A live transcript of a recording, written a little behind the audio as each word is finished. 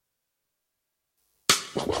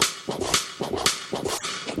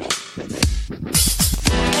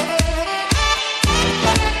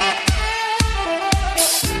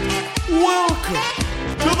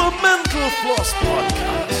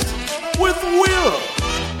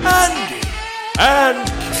And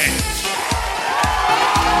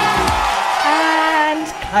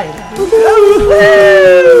Kyla.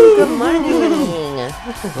 Good morning. Welcome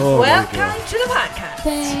to the podcast.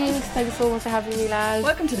 Thanks so much for having me, lads.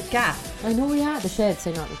 Welcome to the gap. I know we are the shed,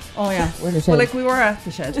 say nothing. Oh yeah, We're in the shed. well, like we were at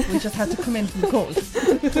the shed. We just had to come in from the cold.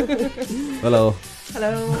 hello.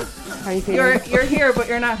 Hello. How are you feeling? You're here, but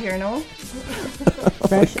you're not here, no?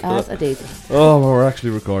 Fresh as a daisy. Oh, well, we're actually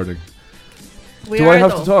recording. We Do are, I have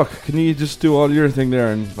though. to talk? Can you just do all your thing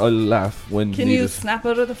there and I'll laugh when Can needed? you snap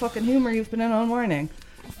out of the fucking humour you've been in all morning?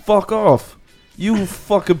 Fuck off. You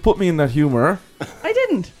fucking put me in that humour. I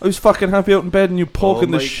didn't. I was fucking happy out in bed and you poking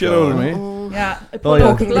the my shit out of God. me. Yeah, I Oh, pulled yeah.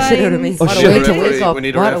 up Poking the shit out of me. Oh, What shit. a way to Referee. wake up. We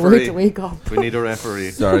need a What a way referee. to wake up. We need a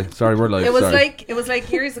referee. Sorry, we're live. It was sorry.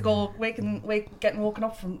 like years ago, getting woken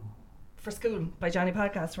up for school by Johnny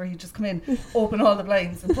Podcast, where he'd just come in, open all the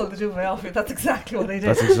blinds, and pull the duvet off you. That's exactly what I did.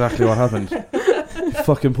 That's exactly what happened.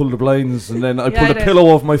 Fucking pulled the blinds and then I Yeah, pulled I a did. pillow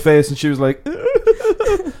off my face and she was like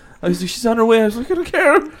I was like, she's on her way. I was like, I don't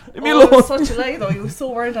care. Leave me Oh, it was alone. such a lie, though. You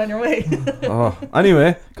so weren't on your way. Oh,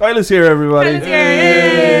 anyway, Kyla's here, everybody. Kyla's here.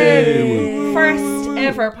 Yay. First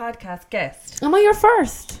ever podcast guest. Am I your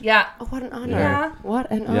first? Yeah. Oh, what an honour. Yeah.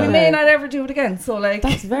 What an Yeah. honour. We may not ever do it again, so like...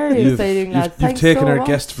 That's very You've exciting, lads. you've Thanks taken so our much.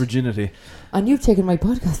 guest virginity. And you've taken my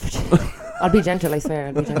podcast virginity. I'll be gentle, I swear.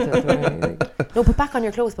 I'll be gentle. No, put back on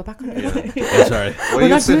your clothes. Put back on your clothes. I'm sorry. Why are We're you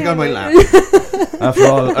not sitting doing on my it. lap?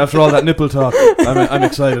 After all that nipple talk, I'm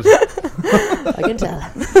excited. I can tell.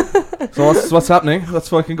 So what's happening? What's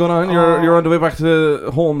fucking going on? You're on the way back to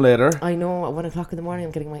home later. I know at 1 o'clock in the morning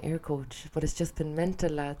I'm getting my air coach, but it's just been mental,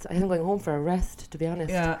 lads. I am going home for a rest, to be honest.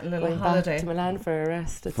 Yeah, a little Going holiday. back to Milan for a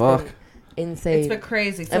rest. It's Fuck. been insane. It's been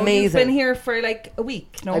crazy. So Amazing. you've been here for like a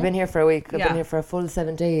week, no? I've been here for a week. I've Yeah. been here for a full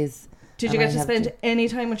 7 days. Did you and get I to have spend to- any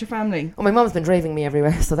time with your family? Oh, my mum's been driving me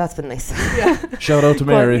everywhere, so that's been nice. Shout out to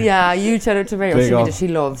But Mary. yeah, you shout out to Mary. Big up. She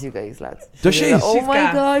loves you guys, lads. Does she? Oh She's my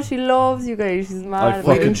gas. god, she loves you guys. She's I mad. Why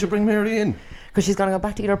fucking- didn't you bring Mary in? Because she's gonna go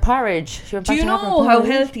back to eat her porridge. She went Do back you to have her know how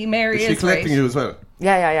porridge. healthy Mary Is she is, collecting right? you as well?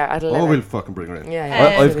 Yeah. At 11. Oh, we'll fucking bring her in.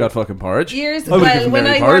 Yeah. I've got fucking porridge. Years I would well, give when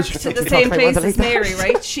Mary I porridge. worked at the Talk same about place it as like Mary, that.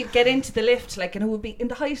 right? She'd get into the lift, like, and it would be in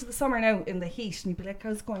the height of the summer now, in the heat, and you'd be like,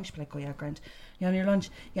 "How's it going?" She'd be like, "Oh yeah, Grant. You on your lunch?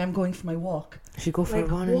 Yeah, I'm going for my walk." She'd go for Like,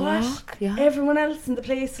 a run and what? walk. Yeah. Everyone else in the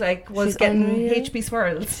place, like, was She's getting unreal. HB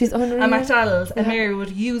swirls She's unreal. and McDonald's, and Yeah. Mary would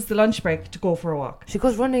use the lunch break to go for a walk. She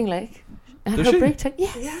goes running like at Does her she? break time.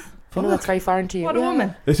 Yes. Yeah. I know that's very foreign to you. What a Yeah.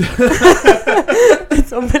 woman.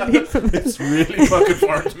 It's unbelievable. It's really fucking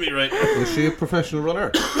foreign to me right now. Is she a professional runner?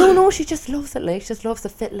 No, she just loves it. Like, she just loves the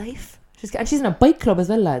fit life. And she's in a bike club as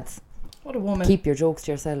well, lads. What a woman. Keep your jokes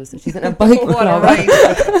to yourselves. She's in a bike What a club. ride.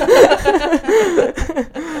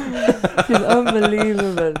 She's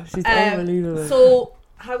unbelievable. She's unbelievable. So,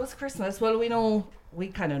 how was Christmas? Well, we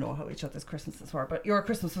kind of know how each other's Christmases were, but your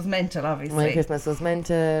Christmas was mental, obviously. My Christmas was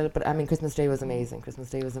mental, but I mean, Christmas Day was amazing.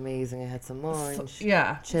 I had some munch.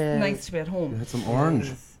 Yeah, Chill. nice to be at You home. had some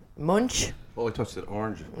orange. Munch? Oh, I touched it.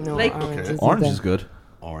 Orange. No, Like- orange. Okay. Orange is good.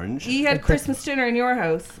 Orange. You had Christmas dinner in your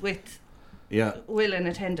house with Yeah. Will in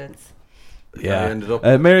attendance. I ended up.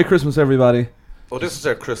 Merry Christmas, everybody. Oh, this is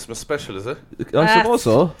our Christmas special, is it? I suppose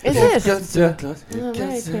so. Is it? Yeah. Oh,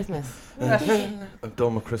 Merry Christmas. I'm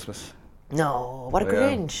done with Christmas. No, what a I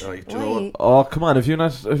am. Grinch. Oh, do you know Why? Oh, come on. Have you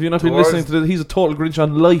not been Towards- listening to he's a total Grinch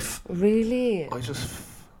on life. Really?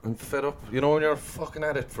 I'm fed up. You know when you're fucking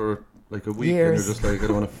at it for like a week Years. and you're just like, I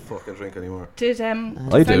don't want to fucking drink anymore. Did I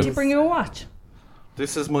do. Sandy bring you a watch?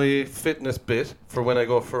 This is my fitness bit for when I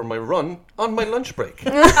go for my run on my lunch break.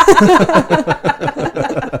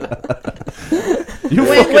 You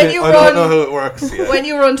When fucking you I don't know run, how it works yet. when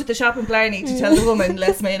you run to the shop in Blarney to tell the woman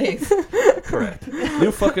less mayonnaise. Correct.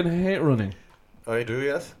 you fucking hate running. I do,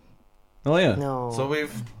 yes. Oh yeah. No. So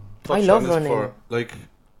we've I touched love on this running. before. Like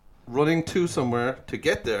running to somewhere to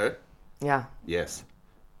get there, Yeah. yes.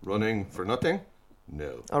 Running for nothing,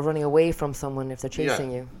 no. Or running away from someone if they're Yeah.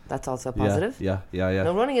 chasing you. That's also a positive. Yeah.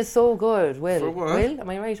 No, running is so good. Will. For what? Will? Am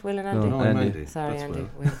I right? Will and Andy? No, No, I'm Andy. Andy. Sorry, That's Andy.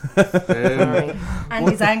 fine. Will. Sorry.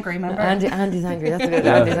 Andy's angry, remember? Andy's angry. That's a good.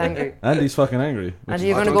 Yeah. Andy's angry. Andy's fucking angry. Andy,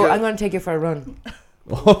 you're I gonna don't go. get- I'm gonna take you for a run.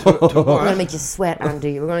 To We're what? gonna make you sweat,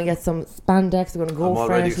 Andy. We're gonna get some spandex. We're gonna go I'm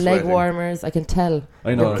for already it. Leg sweating. warmers. I can tell.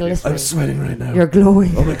 I know. You're glistening. I'm sweating right now. You're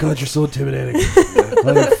glowing. Oh my god, you're so intimidating.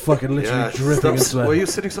 I'm fucking literally Yeah, dripping in why are sweat. you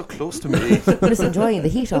sitting so close to me? I'm just enjoying the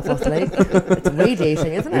heat off us, like. It's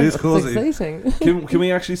radiating, isn't it? It is cozy. It's exciting. Can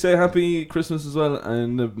we actually say happy Christmas as well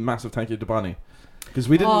and a massive thank you to Bonnie? Because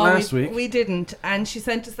we didn't last week. We didn't, and she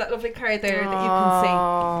sent us that lovely card there that you can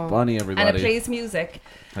Oh. Bonnie, see, everybody. and it plays music.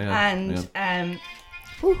 Hang on, hang And on.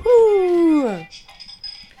 Woohoo!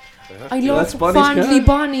 I love That's Bonnie's Fondly card.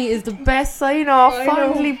 Bonnie is the best sign off. I know.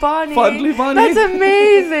 Fondly Bonnie. Fondly Bonnie. That's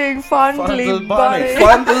amazing. Fondly Fondle Bonnie. Bonnie.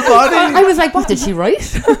 Fondle Bonnie. I was like, what did she write?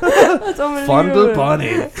 That's unbelievable. Fondle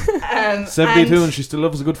Bonnie. 72 and and she still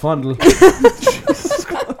loves a good fondle.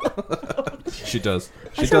 She does.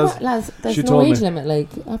 She I'm sure does. lads, there's She no told age me. limit. Like,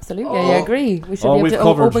 absolutely, Oh. I agree. We should Oh, be we've able to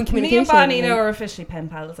covered. open me communication. and Bonnie now are officially pen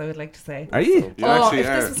pals, I would like to say. Are you? You Oh, actually if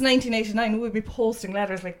are. this was 1989, we would be posting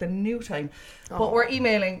letters like the new time. Oh, But we're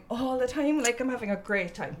emailing all the time. Like, I'm having a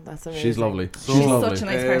great time. That's amazing. She's lovely. So- She's She's lovely. such a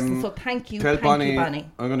nice person. Um, So thank you, Tell thank Bonnie, you, Bonnie.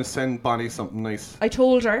 I'm going to send Bonnie something nice. I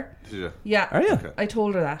told her. Did you? Yeah, Are you? Okay. I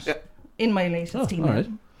told her that Yeah. in my latest Oh, email. alright.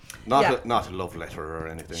 Yeah. Not a love letter or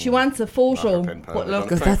anything. She wants a photo, Not her pen pal, but I look,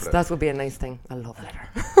 don't- Because that would be a nice thing. A love letter.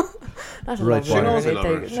 Not a Right, love She Bonnie. letter. knows I love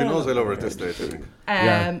her. anything. She No, knows I no, love her no. at this stage, I think.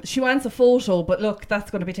 Yeah. she wants a photo, but look,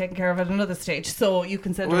 that's going to be taken care of at another stage. So you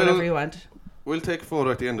can send her Well- whatever you want. We'll take a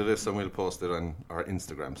photo at the end of this and we'll post it on our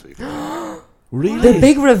Instagram so you can. Really? The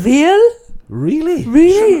big reveal? Really?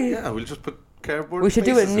 Really? Yeah, we'll just put cardboard We should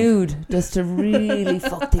do it faces in. nude just to really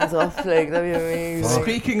fuck things up. Like, that'd be amazing.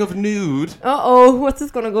 Speaking of nude, Uh-oh, what's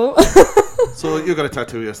this gonna go? so you got a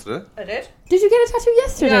tattoo yesterday. I did. Did you get a tattoo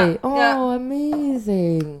yesterday? Yeah, Oh, yeah.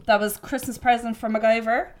 amazing. That was Christmas present from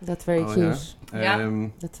MacGyver. That's very Oh, cute. Yeah.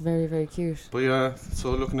 That's very, very cute. But yeah,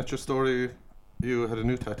 so looking at your story, you had a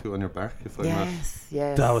new tattoo on your back, if I'm not. Yes,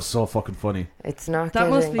 yes. That was so fucking funny. It's not That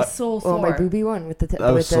getting... must be so sore. Oh, my booby one with the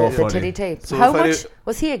That was so the funny. titty tape. So How if I much did-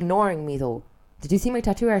 was he ignoring me though? Did you see my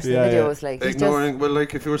tattoo artist in Yeah, the video? yeah. It was like he's Ignoring, well,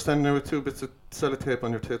 like if you were standing there with 2 bits of sellotape on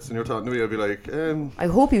your tits and you're talking to me, I'd be like, I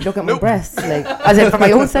hope you look at my Nope. breasts, like as in for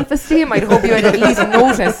my own self-esteem. I'd hope you had at least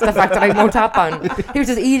noticed the fact that I had no top on. He was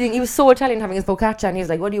just eating. He was so Italian having his focaccia, and he was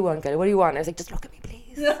like, "What do you want, girl? What do you want?" I was like, "Just look at me, please.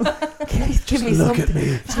 Please give me Look something. at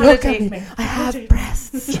me. Just look at Validate me. me. I have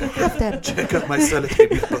breasts. I have them. check out my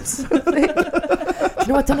sellotape nipples. Do you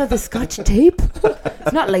know what's under the scotch tape?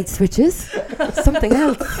 It's not light switches. It's something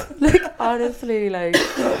else. Like, honestly, like,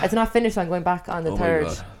 it's not finished. I'm going back on the Oh my third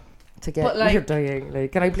God. to get. But, like- You're dying.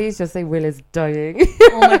 Like, can I please just say Will is dying?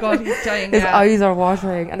 Oh my god, he's dying. His yeah. eyes are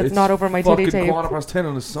watering, and it's not over my titty fucking tape. 10:15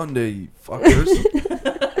 on a Sunday, you fuckers.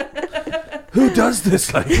 Who does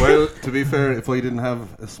this? Like, Well, to be fair, if I didn't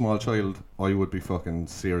have a small child, I would be fucking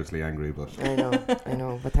seriously angry, but I know, but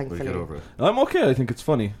we'll thankfully get over it. I'm okay. I think it's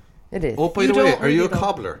funny. it is. Oh, by You the way, don't are you a really, though.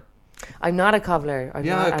 cobbler? I'm not a cobbler. I'm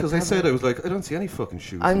Yeah, not a because I said, cobbler. I was like, I don't see any fucking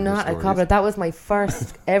shoes. I'm in your not a stories. cobbler. That was my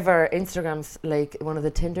first ever Instagram's, like, one of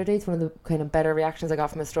the Tinder dates. One of the kind of better reactions I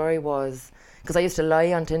got from a story was because I used to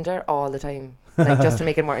lie on Tinder all the time, like just to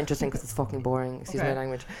make it more interesting because it's fucking boring. Excuse my Okay.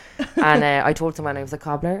 language. And I told someone I was a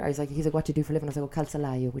cobbler. I was like, he's like, what do you do for a living? I was like, oh,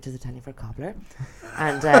 calzolaio, which is Italian for cobbler.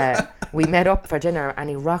 And we met up for dinner, and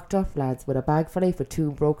he rocked up, lads, with a bag for life with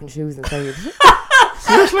 2 broken shoes inside.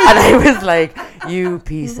 And I was like, you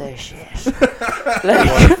piece of shit. Like,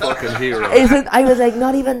 What a fucking hero. I was like,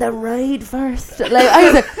 not even the ride first. Like, I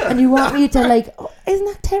was like, and you want me to, like, oh, isn't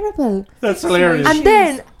that terrible? That's hilarious. And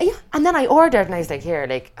then, and then I ordered, and I was like, here,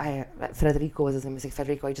 like, Federico was his name. I was like,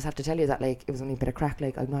 Federico, I just have to tell you that, like, it was only a bit of crack.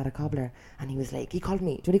 Like, I'm not a cobbler. And he was like, do you know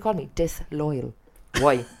what he called me? Disloyal.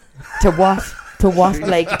 Why? To what? To what?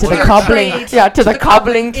 Like, to the Your cobbling. trade. Yeah, to the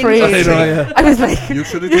cobbling trade. I know, yeah. I was like, You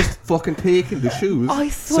should have just fucking taken the shoes. I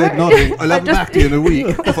swear. Said nothing. I'll have them just- back to you in a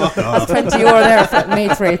week. Fuck off. 20 euro there for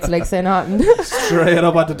mate rates, like, say nothing. Straight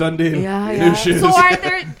up onto Dundee. Yeah, New yeah. shoes. So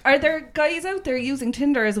are there guys out there using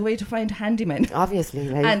Tinder as a way to find handymen Obviously,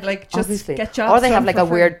 like, and like just obviously. get jobs? Or they have done like for a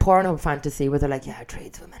free? weird porno fantasy where they're like, yeah,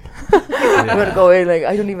 tradeswomen. I'm gonna go in, like,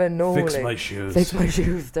 I don't even know. Fix like, my shoes. Fix my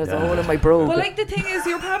shoes. There's a Yeah. hole in my brogue. Well, like the thing is,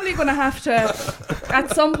 you're probably going to have to,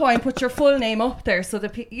 at some point, put your full name up there so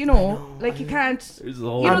that you know, like you can't. There's a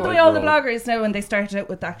whole You know the big way all the roll. bloggers now, when they started out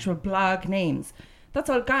with actual blog names, that's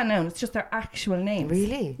all gone now. It's just their actual names.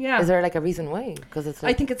 Really? Yeah. Is there like a reason why? Because it's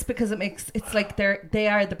like, I think it's because it's like they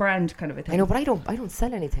are the brand kind of a thing. I know, but I don't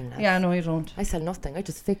sell anything. Lads. Yeah, no, you don't. I sell nothing. I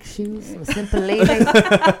just fix shoes. I'm a simple lady.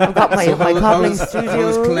 I've got my cobbling How is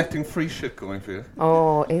studio. collecting free shit going for you?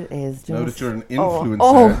 Oh, it is just. Now that you're an Oh,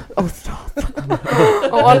 influencer. oh,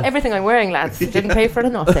 stop. Everything I'm wearing, lads. Didn't pay for the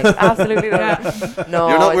nothing. Absolutely not. No,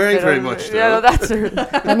 You're not it's wearing been very un- much, Yeah, though. no, that's true.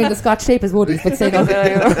 I mean, the Scotch tape is woody, but say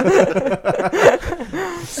nothing.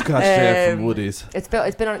 Scotch tape from Um, Woody's. It's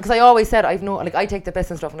been on, because I always said I take the piss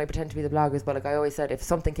and stuff and I pretend to be the bloggers, but like I always said, if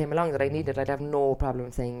something came along that I needed, I'd have no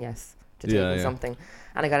problem saying yes to Yeah, taking yeah. something.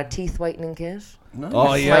 And I got a teeth whitening kit. Nice.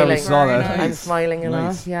 Oh yeah, we Smiling. saw Very that. nice. I'm smiling a lot.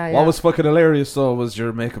 Nice. Yeah. What was fucking hilarious though was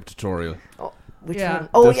your makeup tutorial. Which Yeah. one?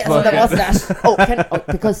 Oh That's yes, so there was fucking- that.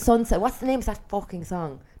 Because Sunset. What's the name of that fucking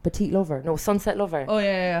song? Petite Lover. No, Sunset Lover. Oh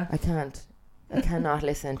yeah. I can't. I cannot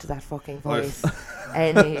listen to that fucking I've- voice.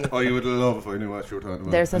 Any. I would love if I knew what you were talking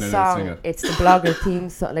about. There's a and then I'd sing song. it. It's the blogger theme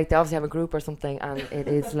song. Like they obviously have a group or something, and it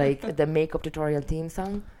is like the makeup tutorial theme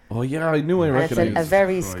song. Oh yeah, I knew I And it's recognised. a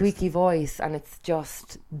very Christ. squeaky voice, and it's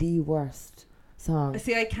just the worst song.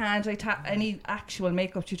 See, I can't. I tap any actual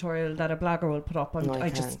makeup tutorial that a blogger will put up, and No, I I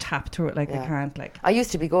just can't. tap through it like Yeah. I can't. Like, I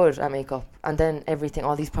used to be good at makeup, and then everything,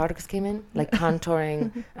 all these products came in, like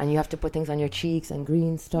contouring, and you have to put things on your cheeks and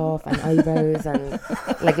green stuff and eyebrows, and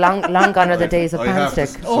like long gone are the days of I pan have to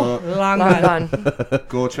stick. oh, So long Long gone. gone.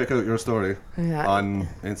 go check out your story Yeah. on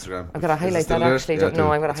Instagram. I'm gonna Is it highlight still that there? actually. Yeah, Don't know.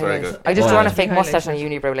 do. I'm gonna It's very highlight. good. I just Oh, drawn yeah. a fake Highlight mustache it. on a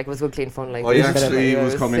unibrow, like it was good clean fun. Like I it was a bit of actually it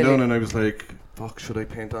was coming silly. down and I was like, fuck, should I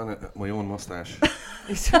paint on it my own mustache?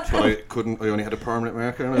 But I couldn't. I only had a permanent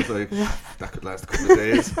marker, and I was like, that could last a couple of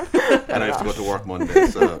days, and I have to go to work Monday,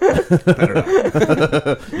 so better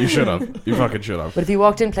not. You should have. You fucking should have. But if you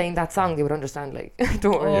walked in playing that song, they would understand. Like,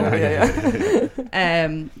 don't worry. Oh, yeah.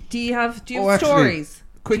 Do you have Oh, actually, stories?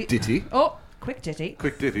 Quick ditty. Oh, quick ditty.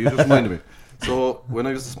 Quick ditty, you just reminded me. So, when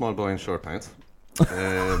I was a small boy in short pants,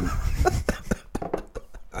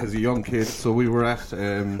 as a young kid, so we were at.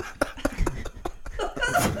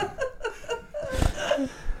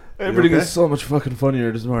 Everything okay? is so much fucking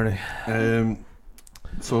funnier this morning.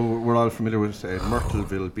 So, we're all familiar with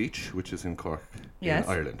Myrtleville Beach, which is in Cork, Yes.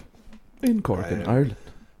 in Ireland. In Cork, in Um, Ireland.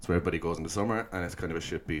 It's where everybody goes in the summer, and it's kind of a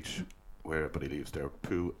shit beach where everybody leaves their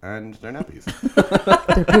poo and their nappies.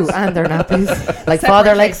 Their poo and their nappies. Like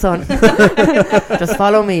father, like son. Just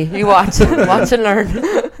follow me. You watch. Watch and learn.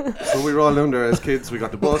 So we were all down there as kids. We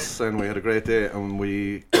got the bus, and we had a great day, and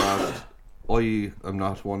we grabbed. I am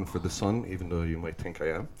not one for the sun, even though you might think I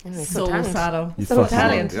am. Anyway, So tanned. sad. You So fucking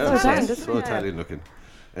Italian. love it. So Italian, so, isn't it? Italian looking.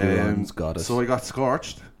 Bronze goddess. So I got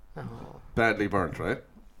scorched, Oh. badly burnt, right?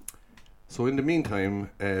 So in the meantime,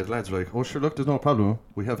 the lads were like, "Oh, sure, look, there's no problem.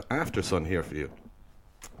 We have after sun here for you."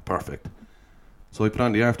 Perfect. So I put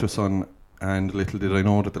on the after sun, and little did I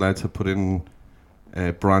know that the lads had put in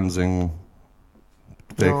bronzing,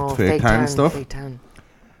 fake tan stuff. Fake tan.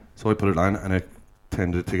 So I put it on, and it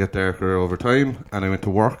tended to get darker over time, and I went to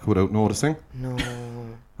work without noticing. No.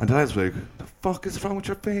 And the lads were like, "The fuck is wrong with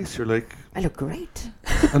your face?" You're like, I look great.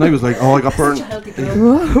 and I was like, "Oh, I got burnt." Healthy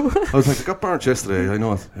glow. I was like, "I got burnt yesterday. I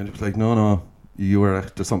know it." And it was like, "No, you were.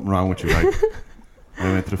 There's something wrong with you." Right? And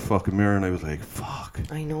I went to the fucking mirror, and I was like, "Fuck,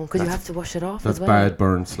 I know, because you That's- have to wash it off that's as well. bad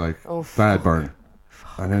burns, like Oh, bad fuck. burn."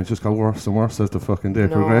 And then it just got worse and worse as the fucking day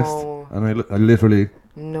No. progressed. And I literally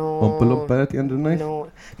No. umple up at the end of the night.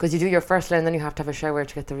 No. Because you do your first layer and then you have to have a shower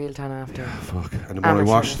to get the real tan after. Fuck. And the more I Amateur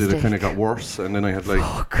washed it, it mistake. kind of got worse. And then I had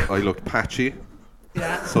like, I looked patchy.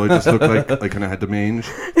 Yeah. So I just looked like I kind of had the mange.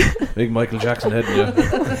 Big Michael Jackson head in you.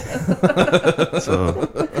 So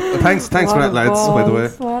thanks for that, lads. By the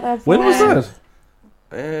way, When was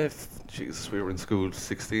that? Jesus, we were in school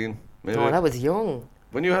 16, maybe. Oh, that was young.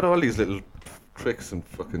 When you had all these little tricks and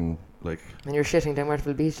fucking like And you're shitting down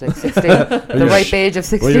Myrtle Beach like 16. The ripe age of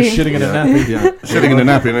 16. Well, you're shitting in a nappy. yeah, shitting in the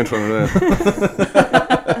nappy and in front of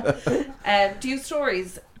that. Do you have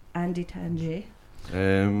stories, Andy Tangi?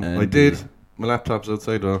 I did. My laptop's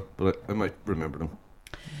outside though, but I might remember them.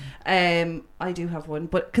 I do have one,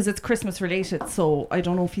 but because it's Christmas related, so I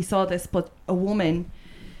don't know if you saw this, but a woman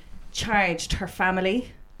charged her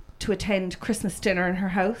family to attend Christmas dinner in her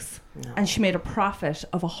house, No. and she made a profit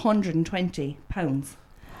of £120.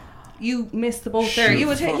 You missed the boat there. Shoot, You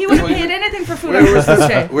would fuck. you would have paid anything for food Where on was Christmas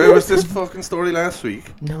Day. Where was this fucking story last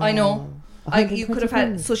week? No. I know. You could have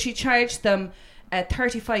had. £120. So she charged them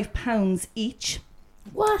 £35 each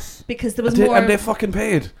What? because there was more. And they fucking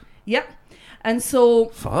paid. Yeah, and so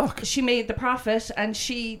Fuck. she made the profit, and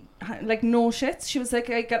she like no shits. She was like,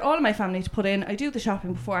 I get all of my family to put in. I do the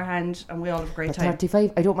shopping beforehand, and we all have a great But time.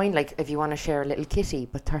 35, I don't mind like if you want to share a little kitty,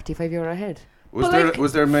 but €35 a head. Was But there like-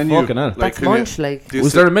 was there a menu? Fucking hell. That's can you- munch, like. do you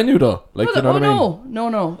Was sit- there a menu though? Like, Oh, you know what I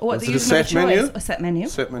mean? no. What, Was they it a usually have set menu? choice. A set menu.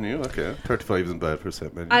 set menu? Okay, 35 isn't bad for a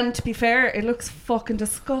set menu. And to be fair, it looks fucking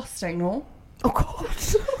disgusting. No, Oh, God.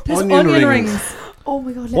 there's Onion onion, rings. rings. Oh,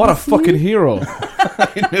 my God. What a fucking hero.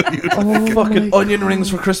 Oh, Fucking my onion rings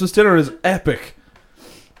for Christmas dinner is epic.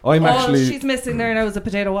 I'm All actually. she's missing there now is a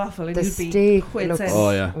potato waffle, and The you'd be steak quid looks- cents. Oh,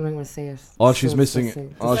 yeah. I'm not going to say it. All It's she's so missing.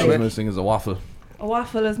 disgusting. All she's Disgusting. missing is a waffle. A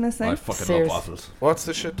waffle is missing. I fucking Serious. love waffles. What's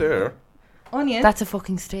the shit there? Onion. That's a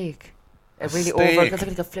fucking steak. A really Steak. over. That's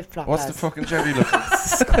like a flip flop. What's the fucking jelly looking?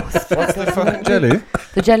 Disgusting. What's the fucking jelly?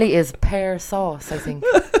 The jelly is pear sauce, I think.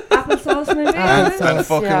 Applesauce maybe. And, Applesauce. and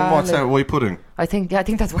fucking Yeah, what's like- that? White pudding. I think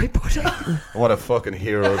that's white pudding. What a fucking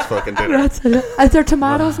hero's fucking dinner. Are there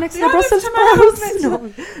tomatoes next to Yeah, the Brussels there's tomatoes sprouts? next to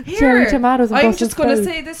No. Here, Cherry tomatoes and I'm Brussels just going to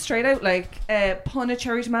sprouts. say this straight out, like pun of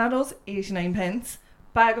cherry tomatoes, 89 pence.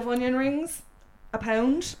 Bag of onion rings,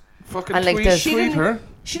 £1. Fucking And, like, tweet, the- tweet her.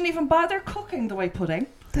 She didn't even bother cooking the white pudding.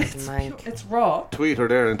 It's, mind. it's raw. Tweet her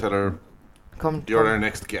there and tell her Come. you're our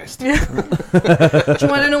next guest. Do you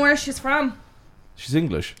want to know where she's from? She's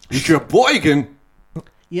English. Is your boy again?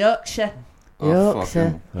 Yorkshire.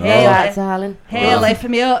 Yorkshire. Hey, That's Alan. Hail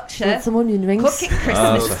from Yorkshire. Want some onion rings? Cooking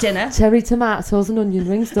Christmas dinner. Cherry tomatoes and onion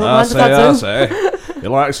rings. Don't I mind say, if I I do. say. You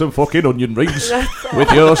like some fucking onion rings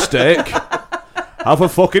with your steak? Have a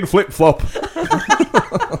fucking flip-flop.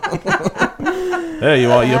 There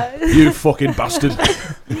you are, you fucking bastard.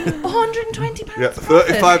 £120. Yeah,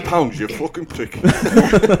 £35, you fucking prick.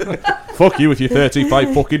 Fuck you with your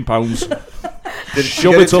 35 fucking pounds. Did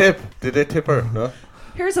Shove she it get a up. tip? Did they tip her? No?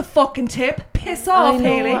 Here's a fucking tip. Piss I off, know,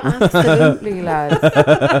 Hayley. absolutely, lads.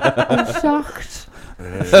 I'm shocked.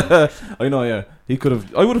 I know, yeah. He could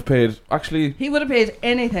have. I would have paid. Actually, He would have paid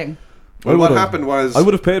anything. Well, I what would've- happened was... I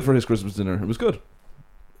would have paid for his Christmas dinner. It was good.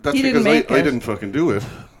 That's He didn't because make I it. didn't fucking do it.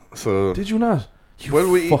 So Did you not? You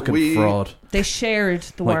Well, we- fucking we- fraud. They shared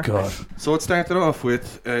the My work. God, so it started off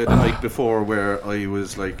with the night before where I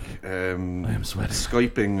was like I am sweating.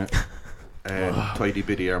 Skyping Tidy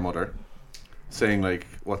Biddy, our mother, saying like,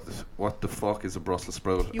 what the fuck is a Brussels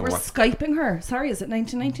sprout? You And were what- Skyping her. Sorry, is it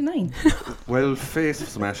 1999? well, face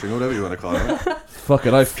smashing, whatever you want to call it. Fuck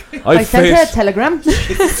it. I I sent her a face. telegram.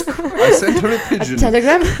 I sent her a pigeon.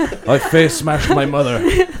 Telegram. I face smashed my mother.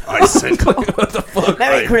 I sent her. What the fuck?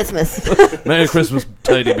 Merry Christmas. Merry Christmas,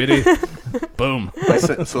 tidy bitty. Boom.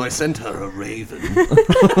 So I sent her a raven,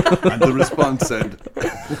 and the response said,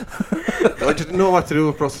 "I didn't know what to do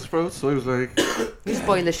with Brussels sprouts, so I was like, You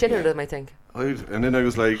spoil the shit out of them, I think. and then I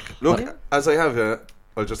was like, look, as I have you,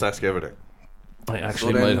 I'll just ask you everything. I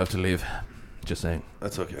actually So then- might have to leave. Just saying.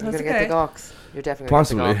 That's okay. You're That's going to get okay. the gawks. You're definitely going to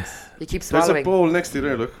Possibly. get the gawks. You keep There's a swallowing. bowl next to you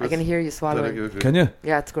there. Look, I can hear you swallowing. Can you?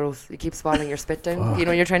 Yeah, it's gross. You keep swallowing your spit down. You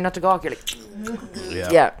know, you're trying not to gawk. You're like, Yeah.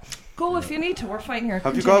 yeah. Go if you need to. We're fine here.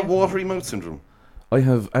 Have you Continue. got watery mouth syndrome? I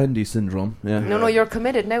have Andy syndrome. Yeah. No, you're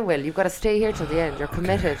committed now, Will. You've got to stay here till the end. You're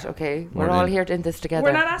committed, okay? We're We're all in. here in this together.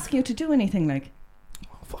 We're not asking you to do anything like.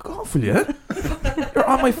 Fuck off, will you? You're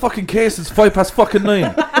on my fucking case. It's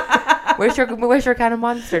 9:05. Where's your can of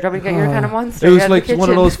Monster? Do you want me to get your can of Monster? It was Yeah, in like the one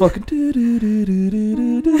of kitchen. those fucking.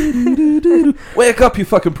 do-do-do-do-do-do-do-do-do-do. Wake up, you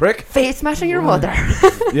fucking prick! Face smashing your mother.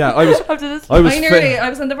 Yeah, I was. After this. I was. I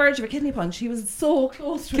was on the verge of a kidney punch. He was so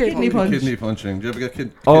close to a kidney punch. Kidney punching. Do you ever get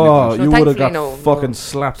kidney Oh, punch? No, you would have thankfully, got no, fucking no.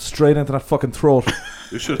 slapped straight into that fucking throat.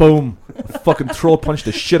 You should. Boom! Fucking throat punched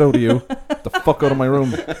the shit out of you. The fuck out of my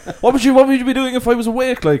room. What would you be doing if I was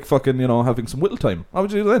awake, like fucking, having some whittle time? What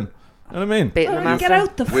would you do then? You know what I mean? Baiting the Well, master. get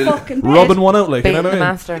out the Will- fucking bed. Rubbing one out, like, you know Baiting what the I mean?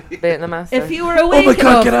 master. Baiting the master. If you were Oh awake my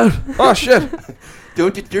god, enough, get out! Oh shit!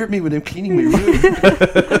 Don't disturb me when I'm cleaning my room.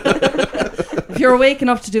 if you're awake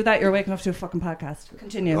enough to do that, you're awake enough to do a fucking podcast.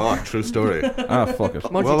 Continue. Oh, true story. Ah, fuck it.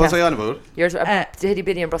 What was I on about? Yours Uh, Titty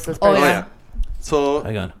Bitty and Brussels oh, sprouts. yeah. So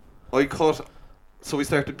Hang on. I cut. So we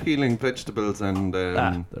started peeling vegetables and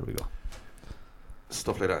There we go.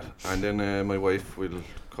 stuff like that. And then my wife will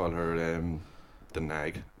call her the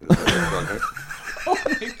nag. Is that what we call her? Oh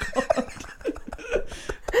my god.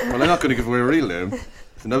 Well, I'm not going to give away her real name.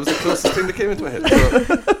 And that was the closest thing that came into my head.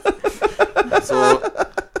 So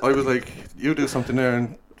I was like, you do something there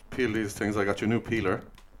and peel these things. I got you a new peeler.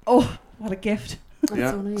 Oh, what a gift. That's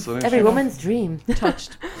Yeah, so nice. so then Every she- woman's dream.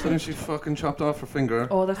 Touched. So then she fucking chopped off her finger.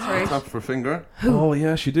 Oh, that's right. Top of her finger. Oh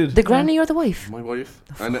yeah, she did. The granny or the wife? My wife.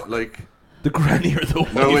 And it, like, The granny or the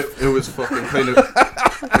no, wife? it was fucking kind of.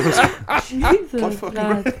 It was, Jesus, What fucking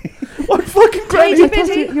lad. What fucking granny? Tidy I thought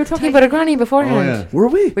Bitty. you were talking about a granny beforehand. oh yeah. Were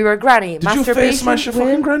we? We were a granny. Did you face smash your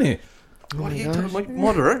fucking granny? What are you gosh. doing, my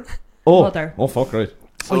mother? Oh, Mother. oh fuck right.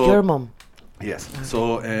 So, Oh, your mum. yes.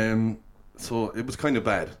 So it was kind of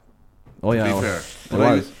bad. Oh yeah, to be oh, fair. it But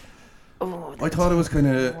was. Oh, I thought it was kind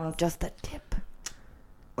of. just the tip.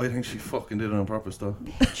 I think she fucking did it on purpose though.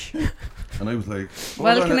 And I was like,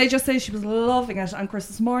 Well, hold can on I just say she was loving it on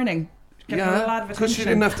Christmas morning? Giving her a lot Yeah, of because she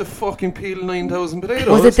attention. didn't have to fucking peel 9,000 potatoes.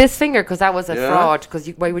 Was it this finger? Because that was a Yeah. fraud. Because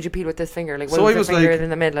why would you peel with this finger? Like, why So was I your was finger like- in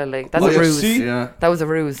the middle? Like, that's Well, a ruse. see? Yeah. That was a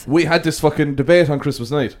ruse. We had this fucking debate on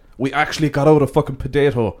Christmas night. We actually got out a fucking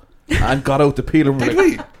potato and got out the peeler. And we Did were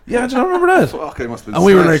like, we? yeah, do you not remember that? Fuck, I must have been And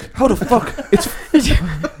we were smashed. like, how the fuck? It's.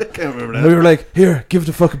 I can't remember And we that. were like, here, give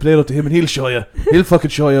the fucking potato to him and he'll show you. He'll fucking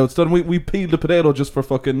show you. It's done. We peeled the potato just for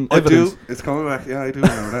fucking I evidence. do. It's coming back. Yeah, I do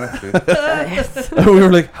remember that actually. Yes. And we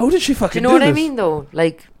were like, how did she Do fucking you know what I this? mean, though?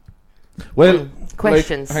 Like, Well,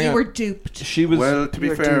 questions. Like, hang You on. were duped. She was. Well, to be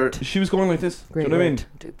You were fair, duped. She was going like this. Great do you know what I mean? word.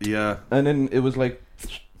 Duped. yeah, And then it was like,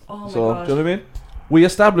 Oh my so. god. Do you know what I mean? We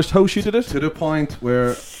established how she did it. to the point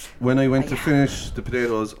where when I went to finish the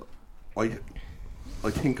potatoes, I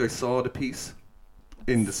think I saw the piece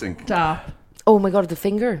in the sink. Stop. Oh my god, the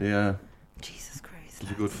finger. Yeah, Jesus Christ.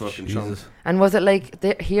 it's a good fucking chunk. Jesus. And was it like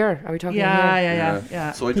here? Are we talking here?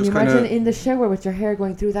 Yeah. So I Can just you imagine kind of, in the shower with your hair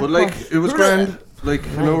going through that? but like cut? it was grand. Like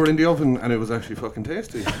an hour in the oven, and it was actually fucking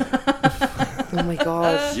tasty. Oh my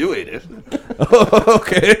god. You ate it.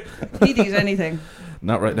 Okay. He'd eat anything.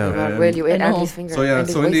 Not right now. God, well, you ate I know. Andy's finger. So yeah,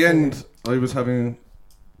 Andy's so in the wife's end, finger.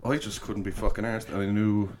 I just couldn't be fucking arsed. I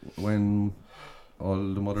knew when all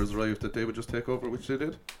the mothers arrived that they would just take over, which they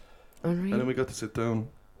did. And then Unreal. we got to sit down.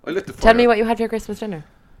 I lit the fire. Tell me what you had for your Christmas dinner.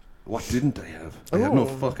 What didn't I have? I had no Oh.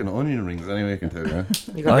 fucking onion rings anyway, I can tell you.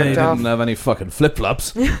 You got I ripped off. didn't have any fucking flip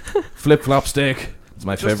flops. Flip flop steak. It's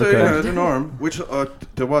my Just favorite kind. the norm, which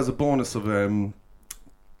there was a bonus of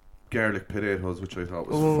garlic potatoes, which I thought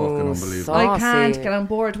was Ooh, fucking unbelievable. so- I can't Saucy. get on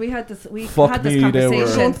board. We had this. We Fuck had this me, they were- I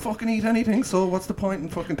conversation. don't fucking eat anything, so what's the point in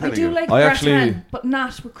fucking I telling do you? like I gratin, actually- but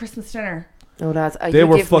not with Christmas dinner. Oh, lads. They you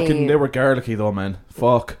were give fucking. me- They were garlicky though, man.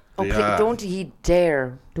 Fuck. Oh, Yeah. don't ye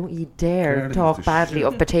dare Garlic talk is the badly shit.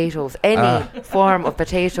 of potatoes. Any form of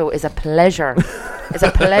potato is a pleasure. It's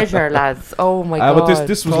a pleasure, lads. Oh my god. But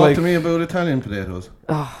this was Talk like to me about Italian potatoes.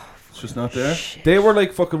 Oh, It's just not there. shit. they were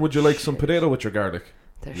like fucking. Would you like some potato with your garlic?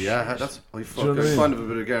 They're Yeah, shit. that's I know what I fucking mean? fond of a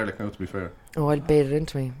bit of garlic now, to be fair. Oh, I'll bait it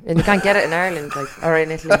into me. And you can't get it in Ireland, or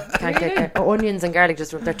in Italy. You can't get onions and garlic.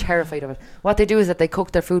 They're terrified of it. What they do is that they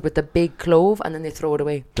cook their food with the big clove and then they throw it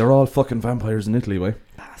away. They're all fucking vampires in Italy, way.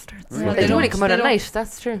 Bastards. Well, They they do only don't- come out they at don't- night.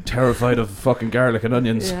 That's true. Terrified of fucking garlic and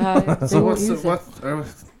onions. Yeah, they So won't what's use it.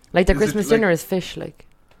 is Like their it Christmas like- dinner is fish. Like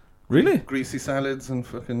Really? greasy salads and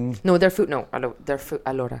fucking. no, their food. No, their food.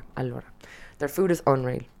 Allora. Their food is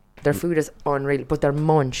unreal. Their food is unreal, but their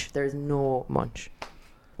munch, there's no munch.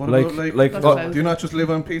 What Like- about like- That's oh, what I do you not just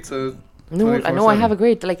live on pizza? No, I 24/7. have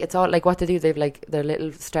agreed. Like it's all like what they do. They've like their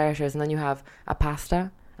little starters, and then you have a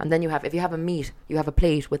pasta, and then you have if you have a meat, you have a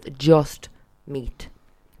plate with just meat.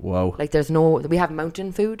 Wow. Like there's no. We have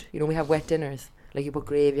mountain food. You know, we have wet dinners. Like you put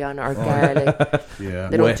gravy on it or garlic. Yeah.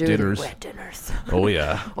 They Wet don't do dinners. wet dinners. Oh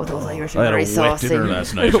yeah. Oh, those Irish I are had a very wet saucy. dinner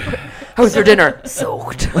last night. How's your dinner?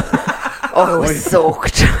 Soaked. Oh, it was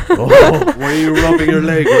soaked. Oh, Why are you rubbing your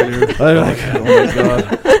leg while you're? I like. Oh my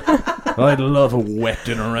god. I'd love a wet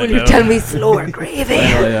dinner right Will now. you tell me slower gravy?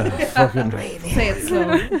 Oh yeah. Fucking. Gravy. Say it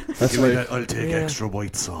slow. That's like. I'll take Yeah. extra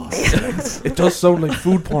white sauce. It does sound like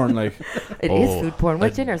food porn. Like. It is Oh, food porn.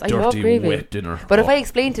 Wet a dinners. I love dirty gravy. wet dinner. But if Oh. I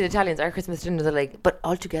explain to the Italians our Christmas dinner, they're like, but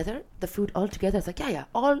all together, the food all together, it's like, yeah,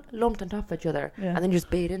 all lumped on top of each other, Yeah. and then you just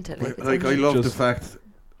bait into it. Like I love the Just- fact.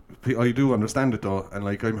 I do understand it though, and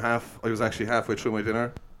like I was actually halfway through my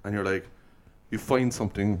dinner, and you're like, you find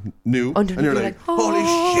something new, Underneath and you're you're like, like, holy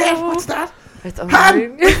shit, what's that? It's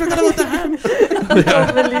unreal. Yeah.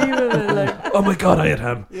 Unbelievable. Like, Oh my god, I had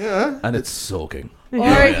ham. Yeah. And it's soaking. Or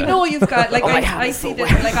you know you've got like Oh, my ham I is see so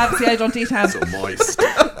this like obviously I don't eat ham, So moist.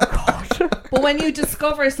 but when you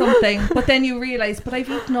discover something, but then you realise, but I've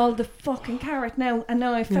eaten all the fucking carrot now, and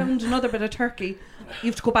now I found another bit of turkey. You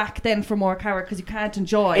have to go back then for more carrot because you can't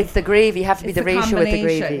enjoy. it's the gravy. You have to be It's the the ratio with the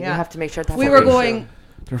combination, gravy. yeah. You have to make sure that's we the were ratio. going.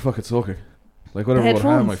 They're fucking soaking. Like whatever The with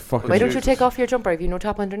ham, I headphones. fucking. Why don't you Jesus. take off your jumper if you no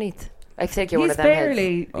top underneath? I think you're one He's of them heads.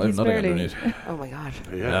 barely. I'm He's nothing barely. underneath. Oh my god.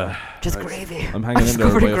 Yeah. Just Nice. gravy. I'm hanging in there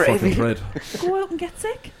covered by in a fucking gravy. thread. Go out and get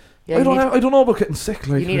sick. Yeah, I don't know about getting sick.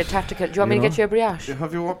 Like you need a tactical. Do you want me you to know? get you a brioche? You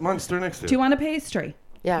have your monster next to Do you want a pastry?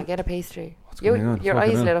 Yeah, get a pastry. What's going on? Your Fucking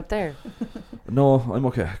eyes hell. lit up there. No, I'm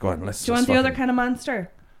okay. Go on, let's. Do you just want the other fucking- kind of monster?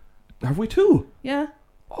 Have we two? Yeah.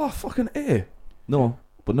 Oh fucking A. No,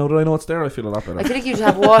 but now that I know it's there, I feel a lot I better. feel like you should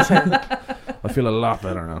have water. I feel a lot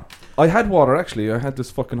better now. I had water actually. I had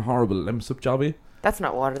this fucking horrible lemsip jobby. That's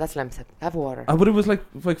not water. That's lemsip. Have water. But it was like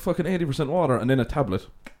fucking 80% water and then a tablet.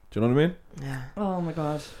 Do you know what I mean? Yeah. Oh my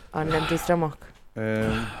god. On an empty stomach.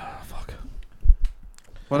 Fuck.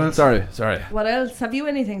 What else? Sorry. What else? Have you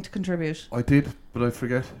anything to contribute? I did, but I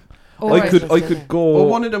forget. Oh, I right. could Christmas dinner. go. Well,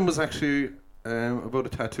 one of them was actually about a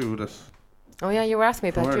tattoo that. Oh yeah, you were asking me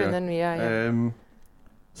about From you, and earlier. then yeah.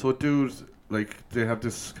 So a dude, like, they have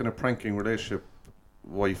this kind of pranking relationship,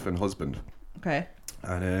 wife and husband. Okay.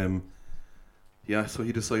 And yeah, so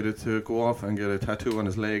he decided to go off and get a tattoo on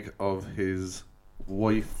his leg of his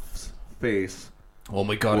wife's face Oh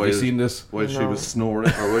my god, have you While- seen this? while she No. was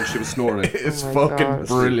snoring, or when she was snoring. It's Oh my fucking God.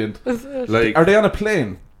 brilliant. Like, Are they on a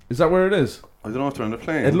plane? Is that where it is? I don't know if they're on a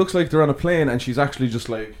plane. It looks like they're on a plane and she's actually just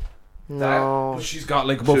like that. No. But she's got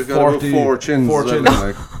like about She's got about 40 four chins. four as well, chins.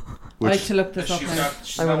 like, I like which to look this up now.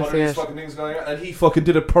 she's I got wanna one of see these it. fucking things going on, and he fucking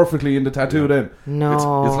did it perfectly in the tattoo. Then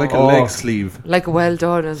No. it's like a Oh. leg sleeve. Like a well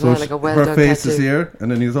done as So well, like a well her done face tattoo. is here, and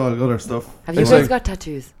then he's all the other stuff. Have you It's guys like- got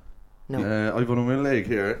tattoos? No. I've one on my leg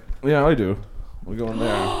here. yeah, I do. We go in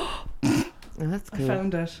there. Oh, that's I cool.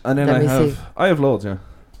 found it. And then Let me see. I have loads, yeah.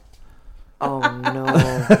 Oh no.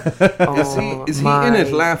 Is he in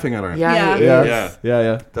it laughing at her? Yeah. He Yeah. is.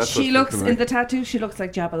 Yeah. Yeah. She looks in the tattoo. She looks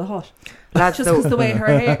like Jabba the Hutt. Lads, Just though, because the way her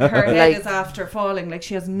head Like- is after falling, like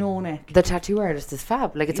she has no neck. the tattoo artist is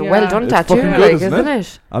fab. Like it's a Yeah. well done It's tattoo, fucking good, like, isn't isn't it?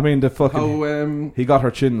 it? I mean, the fucking... How he got her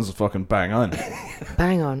chins fucking bang on.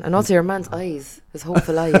 Bang on. And also your man's eyes, his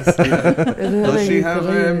hopeful eyes. does she have?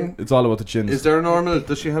 It's all about the chins. Is there a normal?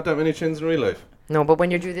 Does she have that many chins in real life? No, but when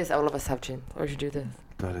you do this, all of us have chin. Or you do this.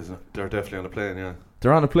 That is. They're definitely on a plane. Yeah.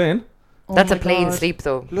 They're on a plane. Oh That's a my plane God. sleep,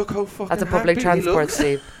 though. Look how fucking. That's a public happy transport He looks,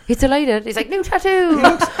 sleep. He's delighted. He's like, new tattoo. he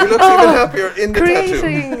looks even happier in the tattoo.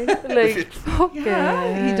 Creating. Like, fuck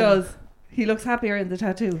Yeah, he does. He looks happier in the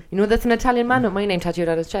tattoo. You know, that's an Italian man with my name tattooed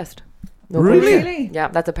on his chest. No Really? bullshit. Really? Yeah,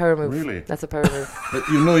 that's a power move. Really? That's a power move. But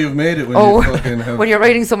you know you've made it when Oh. you fucking have. When you're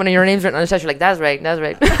writing someone and your name's written on the chest, you're like, that's right, that's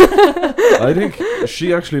right. I think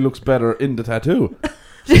she actually looks better in the tattoo.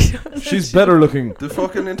 She's better looking. The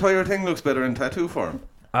fucking entire thing looks better in tattoo form.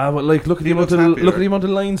 But like, look at He the amount looks of happier. look at the amount of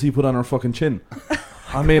lines he put on her fucking chin.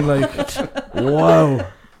 I mean, like, wow.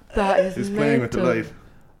 That is He's playing with the mental. light.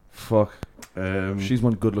 Fuck. She's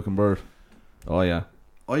one good looking bird. Oh yeah.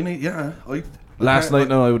 Last night,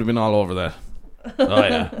 no, I would have been all over that. Oh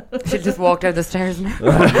yeah. She'll just walk down the stairs now.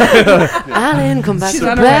 Alan, come back She's to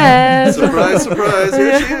on her bed. Surprise, surprise!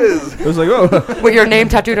 Here she is. It was like, oh, With your name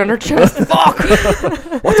tattooed on her chest. Fuck.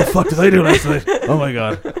 what the fuck did I do last night? Oh my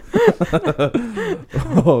god.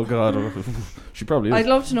 Oh god. She probably I'd is.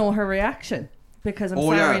 love to know her reaction because I'm Oh,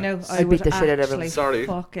 sorry yeah. now. I I'd would beat the shit out of him. actually Sorry.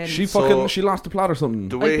 fucking. She So- fucking she lost the plot or something.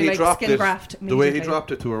 The I'd way be he like dropped skin it. graft The way he immediately.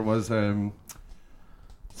 dropped it to her was.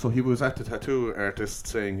 So he was at the tattoo artist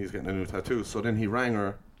saying he's getting a new tattoo. So then he rang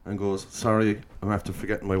her and goes, "Sorry, I'm after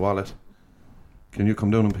forgetting my wallet. Can you come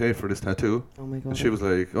down and pay for this tattoo?" Oh my god. And she was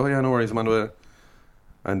like, "Oh yeah, no worries, I'm on the way."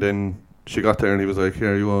 And then she got there and he was like,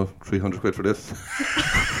 "Here, you owe 300 quid for this."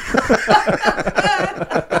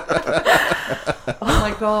 Oh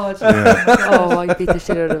my god. Oh, I beat the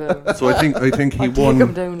shit out of him. So I think he I'd take him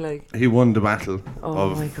won. down, like. He won the battle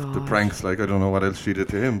Oh of my the God. pranks. Like I don't know what else she did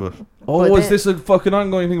to him, but Oh, But is then- this a fucking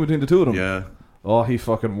ongoing thing between the two of them? yeah. Oh, he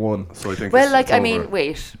fucking won. So I think. Well, it's like, I over. mean,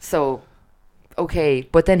 wait. So, okay,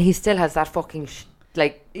 but then he still has that fucking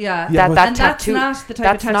like. Yeah. Yeah, but- that and tattoo. that's not the type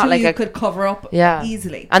that's of not tattoo like you a- could cover up Yeah.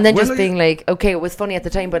 easily. And then Well, just being like, okay, it was funny at the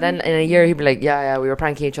time, but then in a year he'd be like, yeah, we were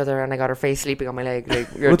pranking each other, and I got her face sleeping on my leg. Like,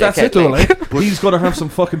 you're a But that's dickhead, it though, like. like. He's gonna have some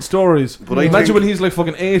fucking stories. But I Imagine think- when he's like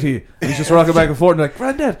fucking 80. He's just rocking back and forth and like,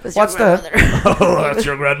 Granddad, That's your what's that? grandmother. Oh, that's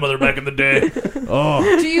your grandmother back in the day. Oh,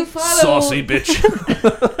 Do you follow saucy bitch.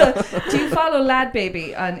 Do you follow Lad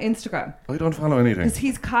Baby on Instagram? I don't follow anything. Because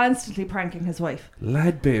he's constantly pranking his wife.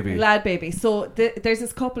 Lad baby. Lad Baby. So there's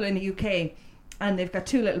this couple in the UK, and they've got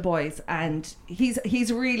 2 little boys, and he's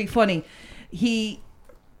really funny. He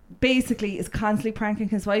basically is constantly pranking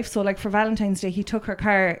his wife. So like for Valentine's Day, he took her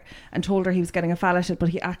car and told her he was getting a falleted, but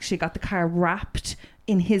he actually got the car wrapped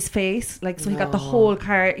in his face. Like, so he got the No. whole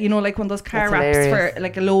car, you know, like one of those car That's wraps hilarious. for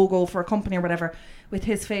like a logo for a company or whatever, with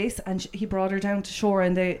his face. And he brought her down to shore,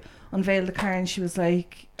 and they unveiled the car, and she was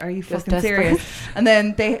like, are you Just fucking desperate. serious? And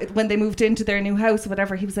then when they moved into their new house or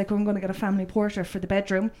whatever, he was like, oh, I'm going to get a family portrait for the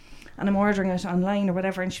bedroom, and I'm ordering it online or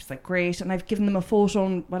whatever. And she was like, great. And I've given them a photo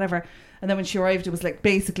and whatever. And then when she arrived, it was like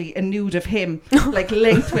basically a nude of him, like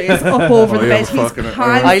lengthways up over the Oh, bed. yeah, He's fucking-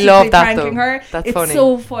 constantly I love that, pranking though. her. That's it's funny.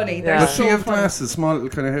 so funny. Yeah. They're Does she so have funny. glasses? Small,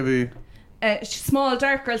 kind of heavy. She's small,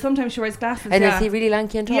 dark girl. Sometimes she wears glasses. And yeah. is he really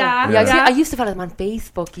lanky and tall? Yeah, yeah. I used to follow him on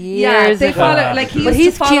Facebook years Yeah, they ago. follow, like he But used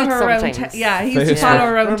he's to follow cute her around. sometimes. Yeah, he used to Facebook. follow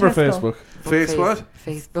her around. Remember Tesco. Facebook? Face what?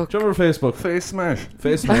 Facebook. Do you remember Facebook? Face smash.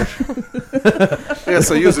 Face smash. Yes,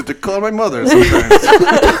 I use it to call my mother sometimes.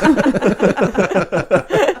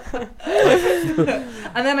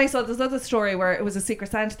 And then I saw this other story where it was a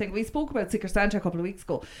Secret Santa thing. We spoke about Secret Santa a couple of weeks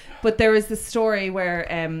ago, but there was this story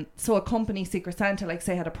where so a company, Secret Santa, like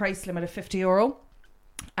say had a price limit of €50,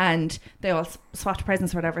 and they all swapped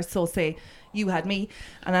presents or whatever. So say you had me,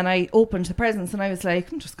 and then I opened the presents, and I was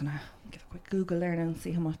like, I'm just gonna give a quick Google there now and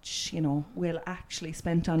see how much Will actually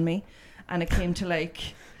spent on me, and it came to like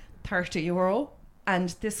 €30, and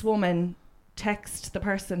this woman text the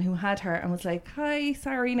person who had her and was like, hi,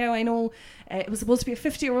 sorry, now I know it was supposed to be a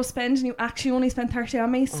 €50 spend and you actually only spent 30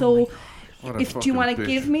 on me, so What a do you fucking want to bitch.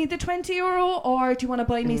 give me the €20 or do you want to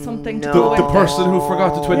buy me something to No. go The with it? person who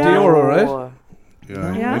forgot the 20 Yeah. euro, right?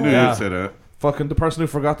 Yeah, Yeah. I knew Yeah. you'd say that. Fucking the person who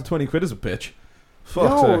forgot the 20 quid is a bitch. Fuck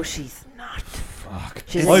No, sake. she's not. Fuck.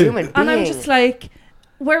 She's I- a human being. And I'm just like,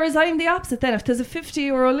 whereas I'm the opposite then. If there's a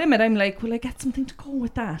 €50 limit, I'm like, will I get something to go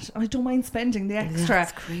with that? I don't mind spending the extra.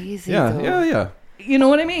 That's crazy. Yeah, though. yeah, yeah. You know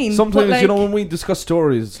what I mean? Sometimes, But, like, you know, when we discuss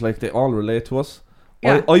stories, it's like they all relate to us.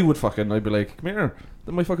 Yeah. I'd be like, come here.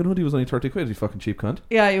 My fucking hoodie was only 30 quid, you fucking cheap cunt.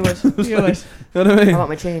 Yeah, you would. You would. You know what I mean? I want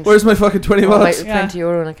my change. Where's my fucking 20 I want my bucks? Yeah.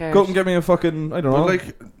 €20 in a card. Go up and get me a fucking, I don't know. But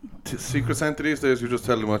like Secret Santa these days, you just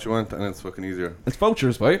tell them what you want and it's fucking easier. It's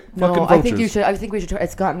vouchers, right? No, Fucking vouchers. I think you should. I think we should.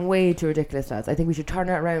 It's gotten way too ridiculous, lads. I think we should turn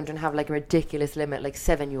it around and have like a ridiculous limit, like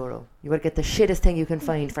 €7. You would get the shittest thing you can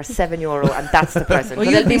find for €7, and that's the present. Well,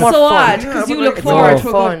 But you'd it'll be more so fun. odd because Yeah, you but look like, forward More to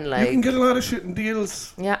a fun, good. like. You can get a lot of shit in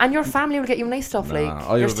deals. Yeah, and your family will get you nice stuff, Nah, I like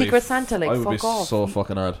would your be Secret Santa, like I would be fuck off. so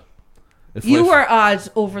fucking odd. If You my- were odd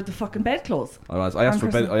over the fucking bedclothes. I was. I asked for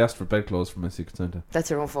Christmas. I asked for bedclothes for my Secret Santa.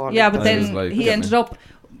 That's your own fault. Yeah, but I then was like, he get ended me. up.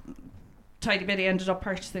 Tidy Bitty ended up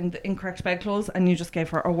purchasing the incorrect bedclothes, and you just gave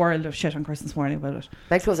her a world of shit on Christmas morning about it.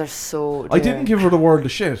 bedclothes are so. I dear. didn't give her the world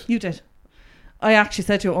of shit. You did. I actually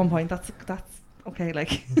said to you at one point, "That's okay."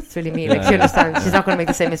 Like, It's really mean. Like she understands. She's not going to make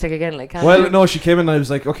the same mistake again. Like, can Well, no, she came in and I was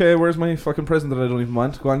like, okay, where's my fucking present that I don't even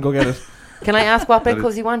want? Go on, go get it. Can I ask what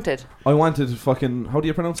bedclothes you wanted? I wanted fucking, how do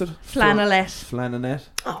you pronounce it? flannelette. Flanonette.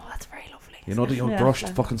 Oh, that's very lovely. You know the Yeah. brushed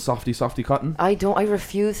fucking softy cotton? I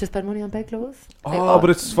refuse to spend money on bedclothes. Oh, but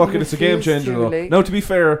it's fucking, it's a game refuse changer to, though. like- Now, to be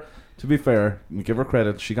fair, we give her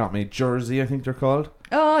credit. She got me jersey, I think they're called,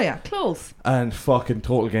 Oh yeah, clothes. and fucking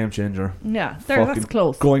total game changer. Yeah, Fucking that's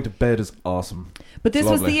close. Going to bed is awesome. But this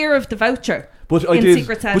was lovely. the year of the voucher. But I In did.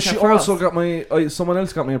 Secret But Santa she for also us. got someone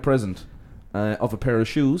else got me a present of a pair of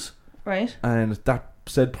shoes, Right? and that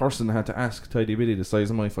said person had to ask Tidy Bitty the size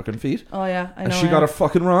of my fucking feet, Oh yeah, I know. and she got it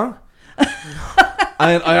fucking wrong.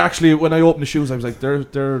 And I actually, when I opened the shoes, I was like, they're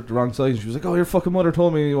the wrong size. She was like, oh, your fucking mother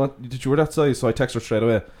told me that you were that size. So I texted her straight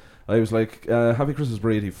away. I was like, happy Christmas,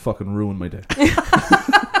 Brady. You fucking ruined my day.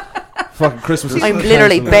 Fucking Christmas is I'm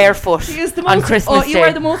literally cancelled. barefoot She is the on most. Christmas you Day.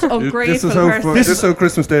 are the most ungrateful person. This is how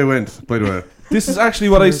Christmas Day went, by the way. This is actually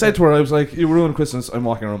what I said to her. I was like, you ruined Christmas. I'm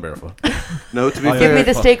walking around barefoot. No, to be I- Give fair, me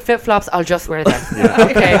the steak flip flops. I'll just wear them.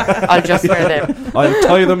 Okay, I'll just wear them. I'll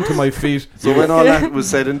tie them to my feet. so when all that was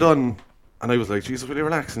said and done, and I was like, Jesus, will you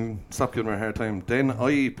relax and stop giving her a hard time? Then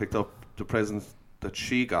I picked up the present that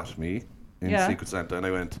she got me in Yeah. Secret Santa, and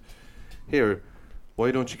I went, here, why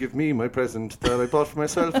don't you give me my present that I bought for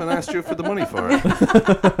myself and asked you for the money for it?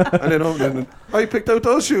 And then I picked out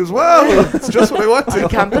those shoes. Wow, it's just what I I wanted.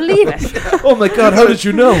 can't believe it. Oh my god, how did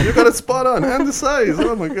you know? You got it spot on, and the size.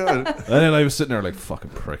 Oh my god. And then I was sitting there like,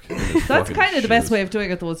 fucking prick. That's kind of the best way of doing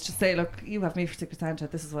it, though, is just say, look, you have me for Secret Santa.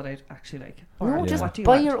 This is what I actually like. Or No, Yeah. just what do you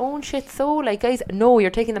buy want? your own shit. So, like, guys, no, you're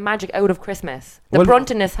taking the magic out of Christmas. The Well-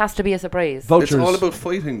 bruntiness has to be a surprise. Vouchers. It's all about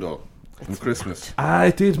fighting, though, on Christmas.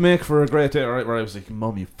 I did make for a great day, right? Where I was like,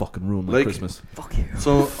 Mum, you fucking ruined my Like- Christmas. Fuck you.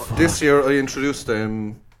 So this year I introduced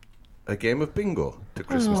a game of bingo to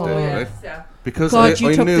Christmas Oh, Day, yeah. right? Yeah. Because God, you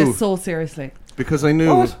I took knew this so seriously. because I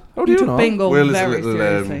knew What? How do you took know? bingo Well, it's a very little,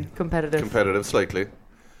 seriously. Competitive. competitive slightly.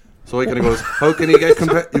 So I kind of goes, how can you get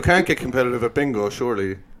you can't get competitive at bingo,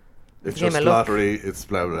 surely. It's Game just of luck. lottery. It's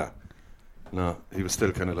blah blah. No, he was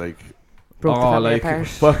still kind of like. Broke the Oh, family like apart.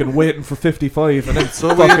 fucking waiting for 55 and then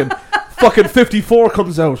So we fucking 54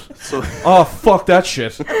 comes out. So Oh, fuck that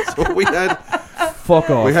shit. so we Fuck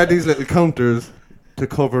off. had these little counters to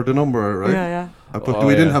cover the number, right? Yeah. But Oh,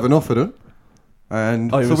 we didn't yeah. have enough of them.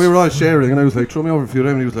 And I so was- we were all sharing, and I was like, throw me over a few of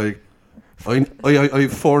them. And he was like, I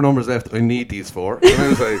have 4 numbers left. I need these 4. And I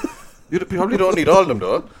was like, you probably don't need all of them,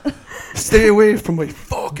 though. Stay away from my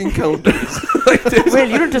fucking counters. Well,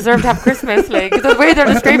 you don't deserve to have Christmas. Like, the way they're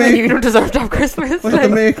describing you don't deserve to have Christmas. I had to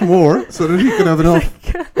Like, make more so that he could have enough.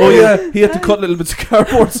 Oh yeah, he had to cut little bits of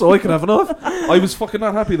cardboard so I could have enough. I was fucking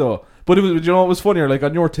not happy though. But it was, you know, it was funnier. Like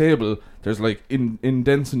on your table, there's like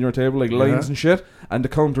indents in your table, like lines and shit, and the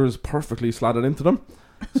counter is perfectly slatted into them.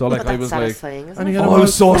 So like but I that's was like, satisfying, isn't And he it? had oh, it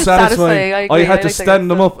was so That's satisfying. satisfying, I I agree, had I to like that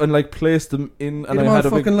stand them stuff. up and like place them in, And and he I all had a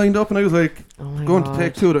fucking big. lined up, and I was like, Oh my going God. to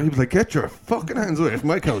take 2 of them. He was like, get your fucking hands away from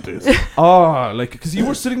my counters. Oh, like because you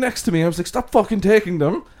were sitting next to me, I was like, stop fucking taking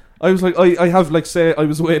them. I was like, I have like say I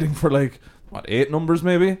was waiting for like what 8 numbers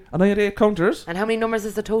maybe, and I had 8 counters. And how many numbers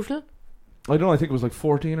is the total? I don't know. I think it was like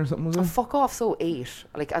 14 or something. Was Oh, it? fuck off, so 8.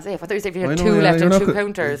 Like, as if I thought you said if you I had know, 2 yeah, left you're and not 2 go-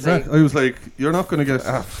 counters. Exact- Like, I was like, you're not going to get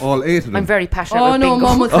all 8 of them. I'm very passionate Oh about no, bingo.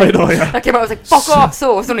 Mum was I like, know. Yeah. I came out, I was like, fuck off,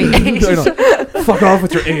 so it's only 8. I know. Fuck off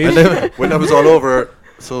with your 8. And then when that was all over,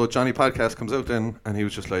 so Johnny Podcast comes out then, and he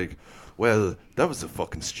was just like, well, that was a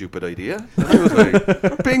fucking stupid idea. And I was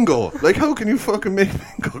like, bingo. Like, how can you fucking make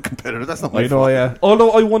bingo competitive? That's not my I know, fault. yeah.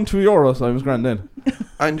 Although I won €2, so I was grand then.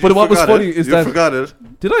 And But you what was forgot funny it. is you that- forgot it.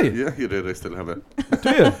 Did I? Yeah, you did. I still have it. Do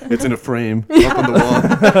you? It's in a frame up on the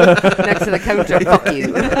wall. Next to the counter. Fuck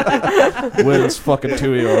you. Will's fucking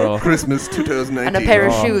 €2. Christmas 2019. And a pair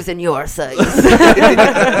of shoes in your size.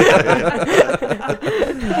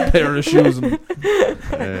 Pair of shoes.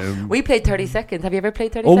 And, We played 30 seconds. Have you ever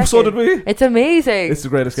played 30 oh, seconds? so did we? It's amazing. It's the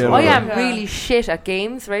greatest game I ever. am Yeah. really shit at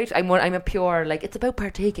games, right? I'm a pure, like, it's about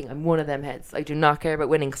partaking. I'm one of them heads. I do not care about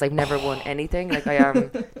winning because I've never won anything. Like, I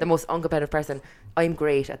am the most uncompetitive person. I'm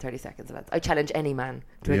great at 30 seconds events. I challenge any man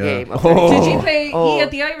to a Yeah. game. Of Oh. 30 Did you play? Oh. He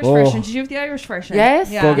had the Irish Oh. version. Did you have the Irish version?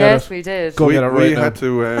 Yes, Yeah. Go get yes, it. we did. Go get it right we now. had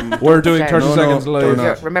to. We're doing Okay. 30 No, seconds no, live. they're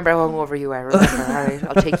not. Remember how hungover you were. Remember, all right?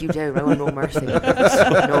 I'll take you down. I want no mercy.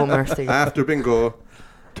 No mercy. After bingo,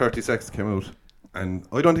 30 seconds came out, and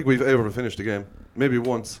I don't think we've ever finished a game. Maybe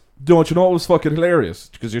once. Don't you know what was fucking hilarious?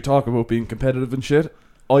 Because you're talking about being competitive and shit.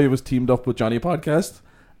 I was teamed up with Johnny Podcast,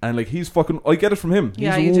 and like he's fucking. I get it from him.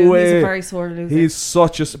 Yeah, he's you do. He's way- a very sore loser. He's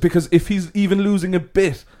such a because if he's even losing a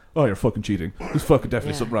bit, oh, you're fucking cheating. There's fucking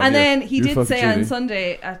definitely Yeah. something wrong. And here. then he You're did fucking say on cheating.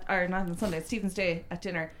 Sunday, or not on Sunday, Stephen's Day at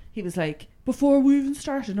dinner, he was like, before we even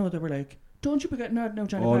started, no, they were like, don't you be getting no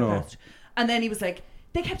Johnny Oh, no. Podcast. And then he was like,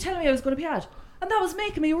 they kept telling me I was going to be ad. And that was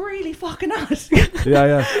making me really fucking ad. Yeah,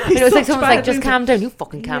 yeah. It was like such someone's bad like, just loser. calm down. You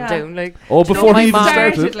fucking calm Yeah. down. Like, Oh, do you know before my he even mom-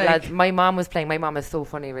 started. like- Lads, my mom was playing. My mom is so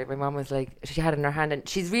funny, right? My mom was like, she had it in her hand, and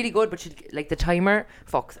she's really good, but she like the timer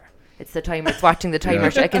fucks her. It's the timer. It's watching the timer.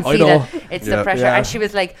 Yeah. I can I see know. that it's Yeah. the pressure. Yeah. And she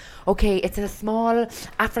was like, okay, it's a small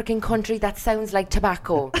African country that sounds like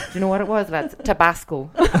tobacco. Do you know what it was, lads? Tabasco.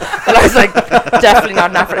 And I was like, definitely not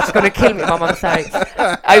in Africa. She's going to kill me, Mom. I'm sorry.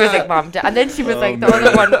 I was like, Mom. And then she was like, the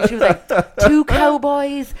other one, she was like, two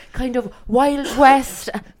cowboys, kind of Wild West,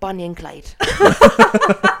 Bonnie and Clyde.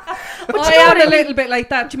 I am a little bit like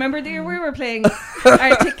that. Do you remember the year we were playing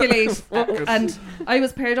Articulate and I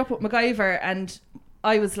was paired up with MacGyver and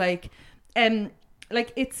I was like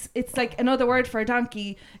it's like another word for a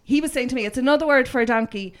donkey. He was saying to me, it's another word for a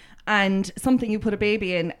donkey and something you put a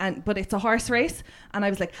baby in, but it's a horse race. And I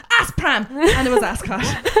was like, Aspram, and it was Ascot.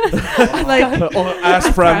 Like,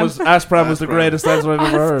 Aspram was the greatest answer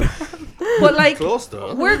I've ever heard. but like, Close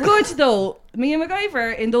though. we're good though. Me and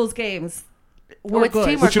MacGyver in those games, we're it's good.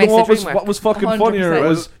 teamwork. But you know Makes what the dream was work. what was fucking 100%. funnier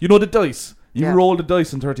was the dice. You Yeah. roll the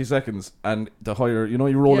dice in 30 seconds, and the higher you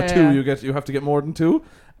roll a Yeah, 2, yeah. you have to get more than 2.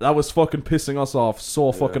 That was fucking pissing us off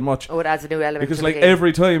so fucking much. Oh, it adds a new element Because to like the game.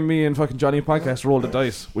 every time me and fucking Johnny Podcast rolled the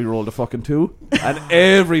dice, we rolled a fucking 2, and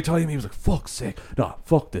every time he was like, "Fuck's sake, no,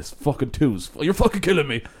 fuck this, fucking 2s, you're fucking killing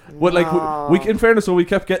me." But like we in fairness, so we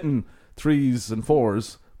kept getting 3s and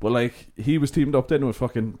 4s, but like he was teamed up then with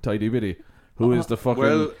fucking Tidy Bitty, who is the fucking.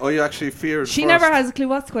 Well, I actually feared. She first. never has a clue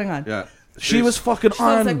what's going on. Yeah. she was fucking So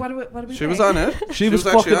I was on. like, what are we She was playing? on it. She was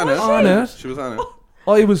actually fucking on it. She was on it.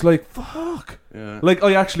 I was like, fuck. Yeah. Like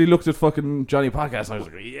I actually looked at fucking Johnny Podcast and I was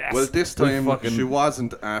like, yes. Well, this We time fucking- she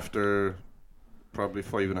wasn't after probably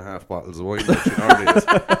 5.5 bottles of wine. Like she normally is.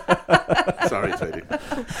 Sorry, Tidy.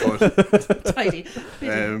 But, Tidy.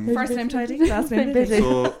 First name Tidy, last name Bitty. Bitty.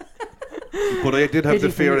 so, but I did have the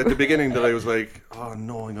Bitty fear for at you. the beginning that I was like, oh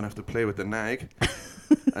no, I'm gonna have to play with the nag,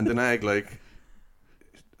 and the nag like.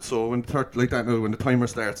 So when like that now, when the timer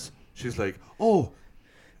starts, she's like, oh,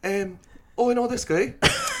 I know this guy.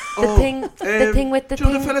 The thing with the do you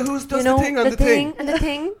know thing. the fella who does you know, the thing on the thing? and the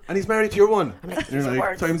thing. And he's married to your one. I'm like, And you're these are like,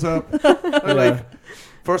 words. time's up. I'm like,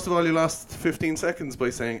 first of all, you lost 15 seconds by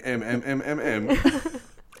saying M.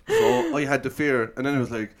 So I had the fear, and then it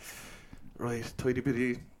was like, right, Tidy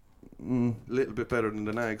Bitty, little bit better than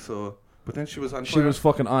the nag. So, but then she was on she fire. was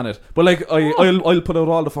fucking on it. But like I'll put out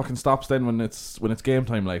all the fucking stops then when it's game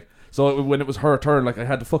time. Like so when it was her turn, like I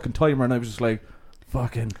had the fucking timer and I was just like,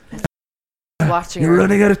 fucking, Watching you're her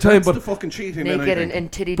running out of time. That's but the fucking cheating. Then I naked think.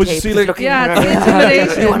 and titty But you tape. see, just like- looking Yeah, at it's her.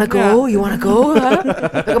 intimidation. You want to go? You want to go? Huh?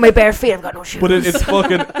 Look at my bare feet. I've got no shoes. But it's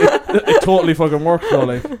fucking it totally fucking worked though.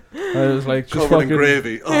 Like I was like just Covered in fucking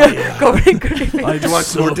gravy. Oh, yeah. Covered in gravy. I Do you want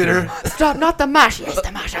some more dinner? Stop! Not the mash. Yes,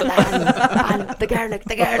 the mash and the garlic.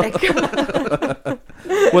 The garlic.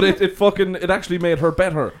 But it actually made her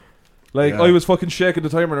better. Like Yeah. I was fucking shaking the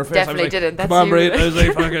timer in her face. Definitely I was like, didn't. That's Come on, you. Braid. I was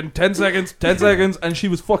like fucking 10 seconds, and she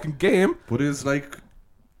was fucking game. But is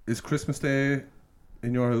Christmas Day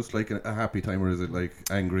in your house like a happy time, or is it like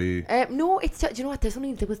angry? No, it's. Do you know what?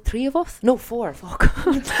 There was 3 of us. No, 4. Fuck.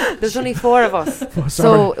 There's only 4 of us. Oh,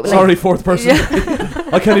 sorry, sorry, fourth person.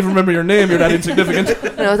 I can't even remember your name. You're that insignificant.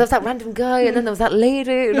 There was that random guy, and then there was that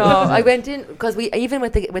lady. No, I went in because we even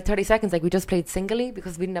with 30 seconds, like we just played singly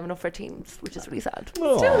because we didn't have enough for teams, which is really sad.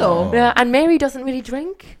 Still though. Yeah, and Mary doesn't really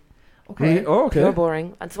drink. Okay. Oh, okay. Pure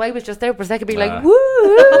boring. And so I was just there for a second being Ah. like,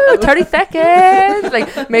 woo, 30 seconds,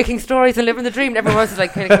 like making stories and living the dream. And everyone else was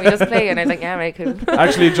like, can we just play? And I was like, yeah, right, cool.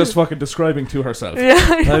 Actually, just fucking describing to herself. Yeah,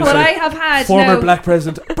 I was But like, I have had former now, black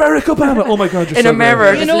president Barack Obama. Oh my god, you're in so a mirror,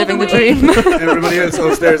 great. You just know living the the way- dream. Everybody else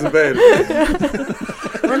upstairs in bed.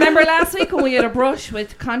 Remember last week when we had a brush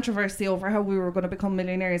with controversy over how we were going to become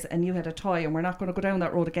millionaires, and you had a toy, and we're not going to go down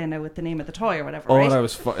that road again now with the name of the toy or whatever, Oh, right? that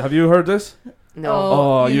was have you heard this? No,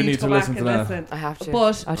 Oh, you need go to back listen and to that. listen. I have to.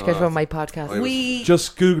 But I have to get it on my podcast. we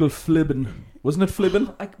Just Google flibbin. Wasn't it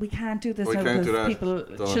flibbin? we can't do this We now can't do because that. people,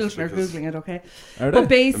 Don't, children are because- googling it. Okay, Are but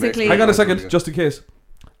they? basically, Hang on a second, just in case.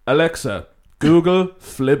 Alexa, Google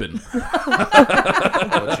flibbin.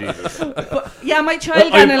 Oh, Jesus. yeah, my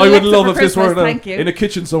child got an I Alexa would love for if this Christmas, were thank you. in a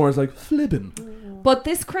kitchen somewhere. It's like flibbin. But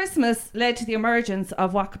this Christmas led to the emergence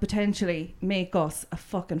of what could potentially make us a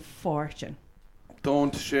fucking fortune.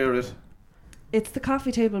 Don't share it. It's the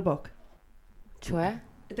coffee table book. Chua?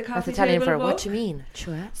 The That's coffee Italian table for book. what you mean?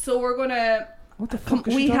 Chua? So we're gonna. What the fuck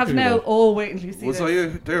is We she have talking now. about? Oh, wait until you see Was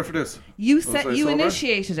this. I there for this? You was set. I You sober?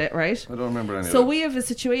 initiated it, right? I don't remember any So of it. we have a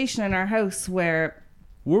situation in our house where.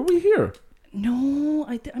 Were we here? No,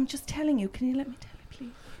 I'm just telling you. Can you let me tell you,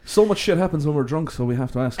 please? So much shit happens when we're drunk, so we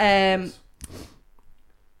have to ask.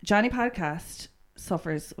 Johnny Podcast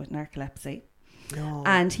suffers with narcolepsy, No.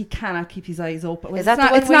 and he cannot keep his eyes open. Well, Is that it's not,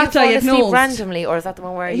 the one it's where not you fall asleep diagnosed. randomly, or is that the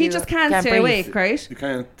one where He you just can't stay breathe? awake, right? You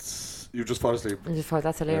can't. You just fall asleep. I just thought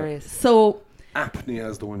that's hilarious. So Apnea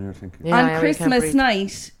is the one you're thinking. Yeah, I on really can't Christmas breathe.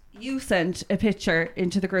 night, you sent a picture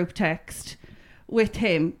into the group text with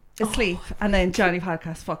him asleep, and then Johnny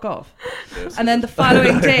Podcast fuck off. Yes. And then the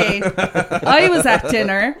following day, I was at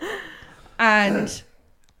dinner, and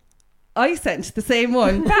I sent the same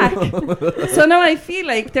one back. So now I feel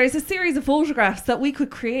like there's a series of photographs that we could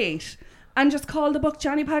create and just call the book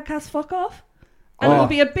Johnny Podcast Fuck Off. And Oh. it'll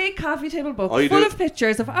be a big coffee table book I full do- of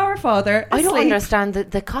pictures of our father I don't asleep. understand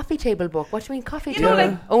the coffee table book. What do you mean coffee You table? know,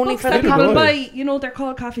 like Only books for that the people people coffee. buy. You know, they're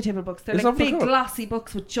called coffee table books. They're Is like that what big they're called? glossy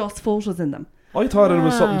books with just photos in them. I thought it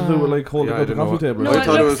was something to do with like holding Yeah, I up the didn't know coffee table. No, I it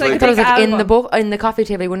thought it looks was like I a thought it was big like in the album. book, in the coffee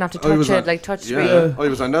table. You wouldn't have to I touch was it, on- like touch Yeah, screen. I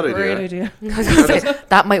was on that Great idea. idea. I was going to say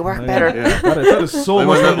that might work better. Yeah. That is so I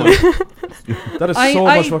much was better. That is so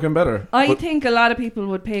I- much fucking better. I But- think a lot of people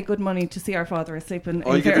would pay good money to see our father asleep in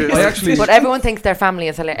I give various you- I actually- But everyone thinks their family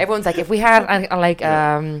is hilarious. Everyone's like, if we had like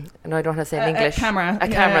no, I don't have to say it in English. A camera. A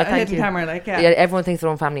camera, a thank hidden you. camera, like, yeah. Yeah, everyone thinks their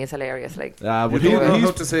own family is hilarious. Like, Yeah, You but don't know he's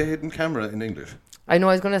how to say hidden camera in English. I know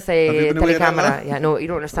I was going to Have say you been away that telecamera. long? Yeah, no, you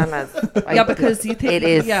don't understand, lads. Yeah, because you think It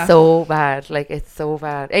is yeah. so bad. Like, it's so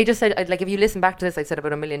bad. I just said, like, if you listen back to this, I said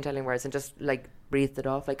about a million telling words and just, like, breathed it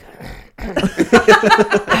off. Like,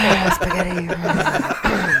 spaghetti.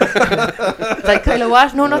 It's like, Kyla,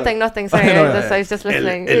 what? No, nothing. Sorry, I know, I was just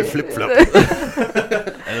listening. flip-flop.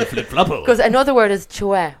 Because another word is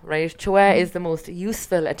chue, right? Chue is the most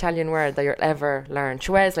useful Italian word that you'll ever learn.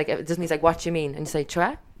 Chue is like, it just means like what you mean. And you say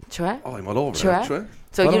chue. Oh, I'm all over Chua? that. Chua?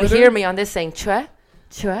 So What you'll am I hear doing? me on this saying chue.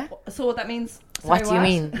 So what that means? What do you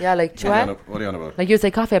mean? Yeah, like What are chue. you on about? Like you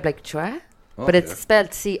say coffee, I'm like chue. But it's Okay.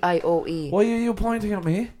 spelled C-I-O-E. Why are you pointing at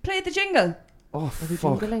me? Play the jingle. Oh Are we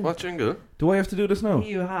fuck! jingling? What jingle? Do I have to do this now?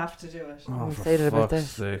 You have to do it. Oh, I'm for excited about fuck's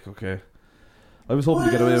this. sake! Okay, I was hoping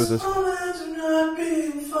to get away with this. Moments of not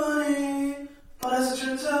being funny, but as it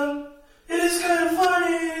turns out, it is kind of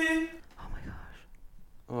funny.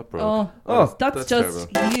 Oh, it broke. Oh, Oh, that's just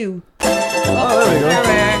terrible. you. Oh, there we go.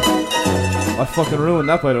 There I fucking ruined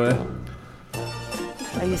that, by the way.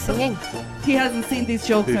 Are you singing? He hasn't seen these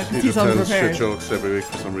jokes He, now 'cause he he's just tells shit unprepared. jokes every week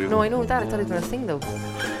for some reason. No, I know that. I thought he was going to sing though.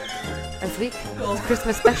 This week. It's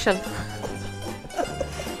Christmas special.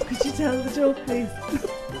 Could you tell the joke, please?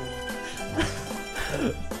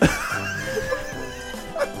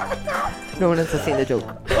 No one else has seen the joke.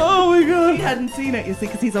 Oh my He god! hadn't seen it, you see,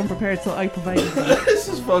 because he's unprepared, so I provided it. This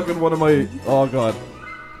is fucking one of my. Oh god.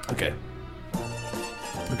 Okay.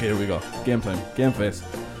 Okay, here we go. Game time. Game face.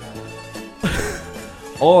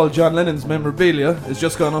 All John Lennon's memorabilia is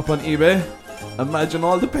just gone up on eBay. Imagine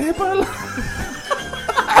all the PayPal.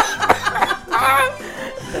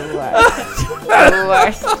 The worst. The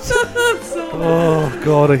worst. Oh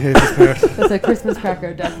god, I hate this part. That's a Christmas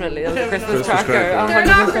cracker, definitely. That's a Christmas cracker. They're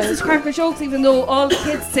not 100%. Christmas cracker jokes, even though all the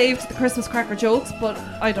kids saved the Christmas cracker jokes, but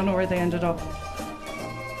I don't know where they ended up.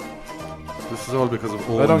 This is all because of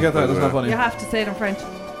I don't get that. by the That's not way. funny. You have to say it in French.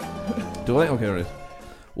 Do I? Okay, right.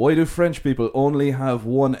 Why do French people only have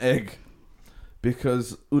one egg?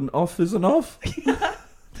 Because un off is enough?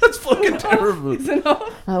 That's fucking terrible. Is it enough?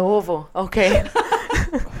 Oh, ovo. Okay.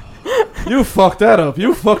 You fucked that up.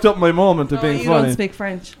 You fucked up my moment of No, being you funny. don't speak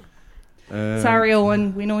French. Sorry,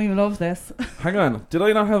 Owen. We know you love this. Hang on. Did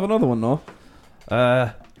I not have another one? No.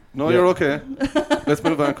 No, Yeah. you're okay. Let's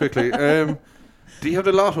move on quickly. Do you have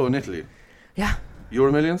the lotto in Italy? Yeah.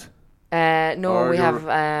 Euro Millions? No, Or we your- have.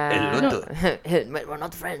 Lotto. We're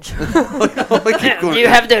not French. I keep going. Do you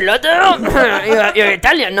have the lotto? You're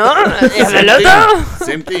Italian, no? You have the lotto?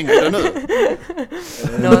 Same thing, I don't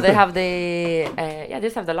know. No, they have the. Yeah, they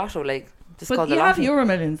just have the lotto, like. Just But called you the have lotto. Euro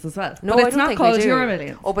Millions as well. No, but I it's don't not think we called do. Euro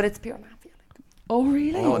Millions. Oh, but it's pure mafia. Oh,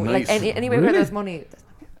 really? Oh, Like nice. anywhere where Really? there's money.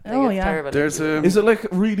 Like, Oh, it's yeah. terrible. There's Is it like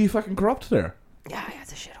really fucking corrupt there? Yeah,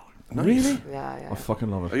 it's a shithole. nice. Really? Yeah, yeah. I fucking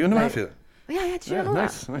love Are it. you in the Like- mafia? Yeah, did you Yeah, know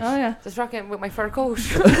nice, that? nice. Oh, yeah. Just rocking with my fur coat.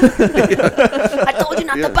 I told you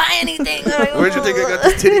not Yeah. to buy anything. Where'd you think I got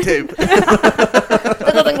this titty tape?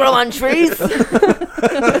 That doesn't grow on trees.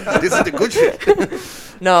 This is the good shit.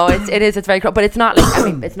 No, it's very corrupt, but it's not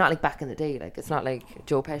like it's not like back in the day. Like it's not like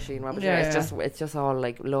Joe Pesci and Robert. Yeah, De Niro. yeah. It's just all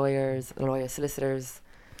like lawyers, solicitors.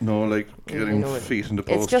 No, like You getting know, feet in the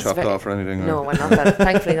it's post just chopped very- off or anything. No, or well, not that.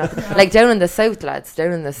 Thankfully, not. Like down in the south, lads.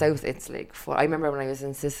 Down in the south, it's like. I remember when I was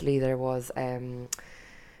in Sicily, there was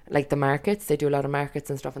like the markets. They do a lot of markets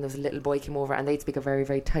and stuff, and there was a little boy came over, and they'd speak a very,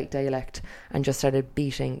 very tight dialect, and just started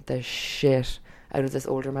beating the shit out of this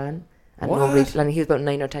older man. And nobody, and he was about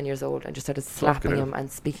 9 or 10 years old, and just started slapping Fucking him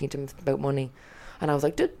and speaking to him about money. And I was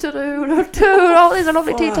like, oh, these are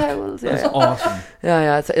lovely tea towels. That's Yeah, awesome.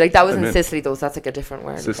 yeah. So, like that was I in mean- Sicily, though. So that's like a different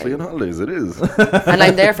world. Sicily and holidays, it is. And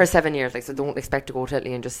I'm there for 7 years, like, so don't expect to go to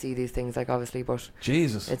Italy and just see these things, like, obviously, but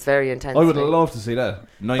Jesus. it's very intense. I would like. love to see that.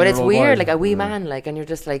 But it's 9-year-old weird, boy. like a wee man, like, and you're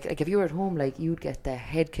just like if you were at home, like, you'd get the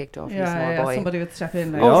head kicked off you, small boy. Somebody would step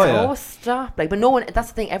in. Like. Yeah. Oh, Oh, yeah. stop! Like, but no one. That's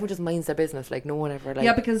the thing. Everyone just minds their business. Like, no one ever. Like,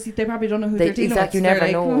 Yeah, because they probably don't know who they, they're dealing exactly. with. You so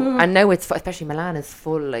never they're like, know. And now it's especially Milan is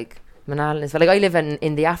full. Like Milan is like I live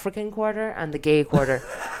in the African quarter and the gay quarter,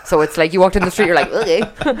 so it's like you walked in the street, you're like, okay,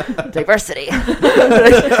 diversity,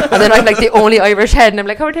 and then I'm like the only Irish head, and I'm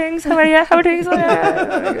like, how are things? How are you? How are things? Oh,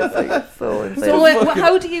 yeah. It's like so insane. So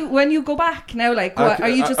how do you, when you go back now, like, what, are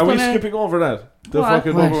you just Are we gonna... skipping over that? The What?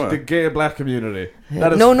 fucking What? the gay black community.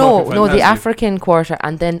 That is no, fucking the fantastic. African quarter,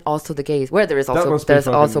 and then also the gays. Where there is That also must be there's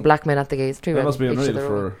fucking- also black men at the gays too. That and must be each unreal to their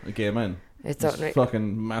own. for a gay man. It's There's unreal.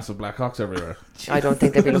 fucking massive black cocks everywhere. I don't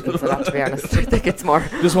think they'd be looking for that, to be honest. I think it's more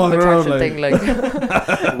Just walking around attraction like. thing,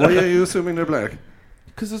 like. Why are you assuming they're black?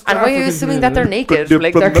 Cause it's And the why are you African assuming that they're community. naked,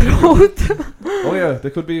 like they're clothed? Oh yeah, they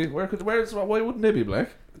could be. Why wouldn't they be black?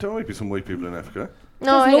 There might be some white people in Africa. No,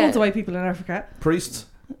 There's I loads get of white people in Africa. Priests.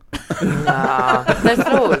 Nah, there's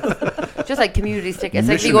loads. Just like community stick. It's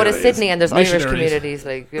like you go to Missionaries. Sydney and there's Irish Missionaries. communities,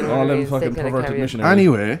 like you know. All what I them mean? fucking They kinda perverted carry on. missionaries.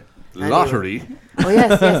 Anyway, lottery. Oh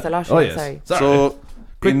yes, the lottery. Oh yes. Sorry. Sorry. So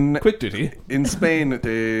quick duty. in Spain,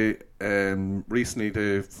 they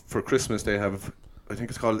recently for Christmas they have, I think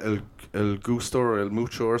it's called El Gusto or El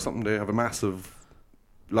Mucho or something. They have a massive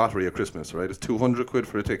lottery at Christmas, right? It's 200 quid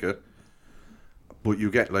for a ticket, but you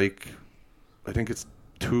get like, I think it's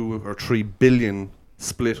 2 or 3 billion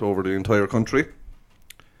split over the entire country.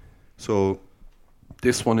 So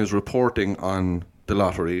this one is reporting on the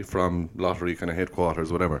lottery from lottery kind of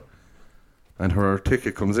headquarters, whatever. And her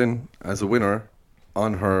ticket comes in as a winner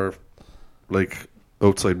on her, like,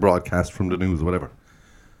 outside broadcast from the news or whatever.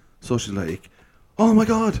 So she's like, oh my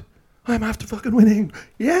God, I'm after fucking winning.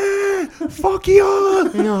 Yeah, fuck you all.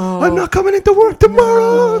 No. I'm not coming into work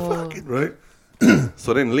tomorrow. No. Fucking, right?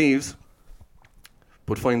 So then leaves,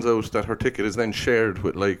 but finds out that her ticket is then shared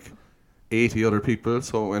with like 80 other people.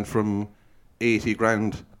 So it went from 80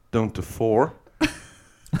 grand down to 4.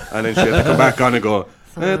 And then she had to come back on and go,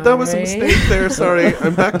 that was a Sorry. mistake there, sorry.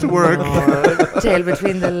 I'm back to work. Tail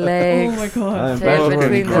between the legs. Oh my God. I'm Tail back to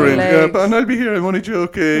between work. the Cringe. Yeah, legs. but I'll be here. I'm only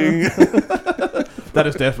joking. That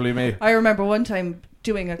is definitely me. I remember one time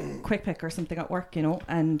doing a quick pick or something at work, you know,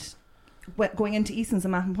 and going into Eason's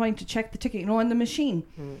and Mahon Point to check the ticket, you know, on the machine.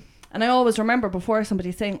 And I always remember before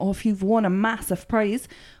somebody saying, oh, if you've won a massive prize,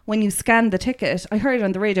 when you scan the ticket, I heard it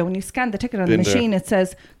on the radio, when you scan the ticket on the Been there. machine, it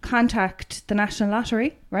says, contact the National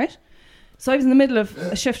Lottery, right? So I was in the middle of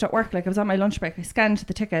a shift at work, like I was on my lunch break, I scanned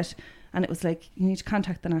the ticket and it was like, you need to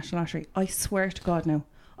contact the National Lottery. I swear to God now,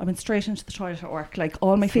 I went straight into the toilet at work, like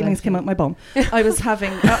all my feelings came out my bum. I was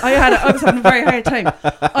having I was having a very hard time.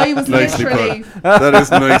 I was Nicely literally put. That is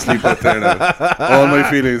nicely put there now. All my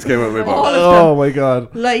feelings came out my All mouth. of Oh my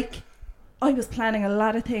God. like, I was planning a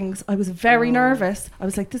lot of things. I was very nervous. I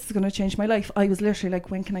was like, this is going to change my life. I was literally like,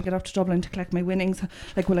 when can I get up to Dublin to collect my winnings?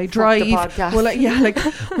 Like, will I drive? podcast. Will I, yeah, like,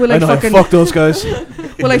 will I I know. fucking, Fuck those guys.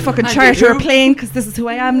 will I fucking And charter you. a plane? Because this is who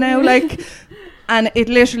I am now. Like, And it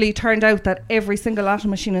literally turned out that every single lotto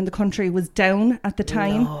machine in the country was down at the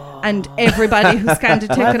time, and everybody who scanned a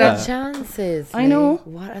What ticket are out. the chances? I know.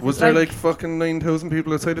 What are Was the there like fucking 9,000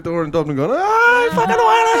 people outside the door in Dublin going, I fucking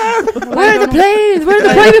want it! Where are the planes? Where are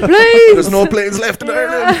the private planes? There's no planes left in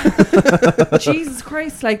Ireland. Jesus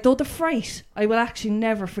Christ, like, though the fright, I will actually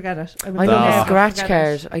never forget it. I will I love never a scratch forget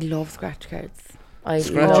it. card. I love scratch cards. I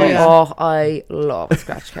Scratchies. I love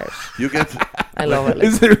scratch cards. You get I love it. Like,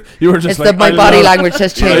 Is there, you were just it's like, my I body love language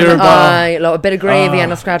has changed. You're I love a bit of gravy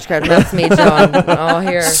and a scratch card. That's me, John. Oh,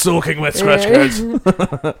 here. soaking wet scratch Yeah. cards.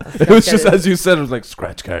 It was just as you said, it was like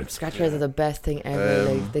scratch cards. Scratch cards are the best thing ever.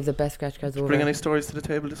 Like, they've the best scratch cards over. bring any stories to the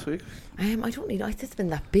table this week? I don't need. I've just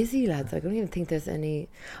been that busy, lads. I don't even think there's any.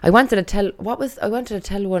 I wanted to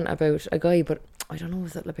tell one about a guy, but I don't know.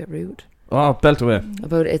 Was that a bit rude? Oh, belt away.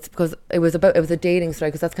 About it's because it was a dating story,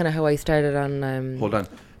 because that's kind of how I started on. Hold on.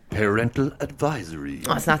 Parental advisory.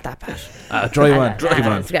 Oh, it's not that bad. Dry one.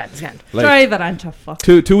 It's grand. Like, Drive it onto fuck.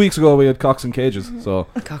 2 weeks ago, we had Cocks and Cages. So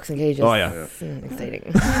Cocks and cages. Oh, yeah.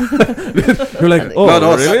 Exciting. you're like, oh, Not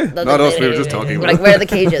us. really? Not us, we were just talking We're about like, where are the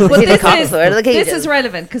cages? But See the cocks, where are the cages? this is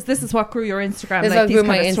relevant because this is what grew your Instagram. This like is these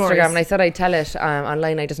my kind of Instagram, stories. and I said I'd tell it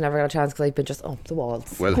online. I just never got a chance because I've been just up the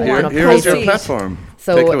walls. Well, Go here, on, here is your proceed. platform.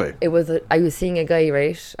 So Take it away. it was. I was seeing a guy,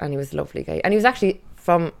 right, and he was a lovely guy, and he was actually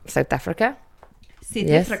from South Africa.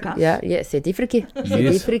 Yes, Africa. yeah, South Africa.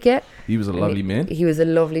 Yes. South Africa. He was a lovely man. He was a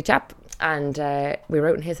lovely chap, and we were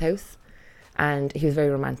out in his house, and he was very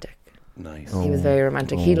romantic. Nice. He was very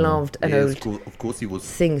romantic. He loved an Yes, old of course he was.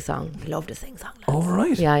 sing-song. He loved a sing-song. All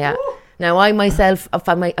right. Yeah. Now, I myself, I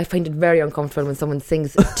find it very uncomfortable when someone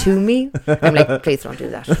sings to me. I'm like, please don't do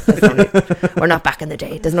that. There's no need. We're not back in the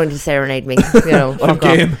day. There's no need to serenade me. You know, fuck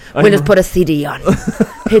game. off. We'll just put a CD on.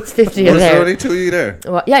 Hits 50 in Was there there. only 2 of you there?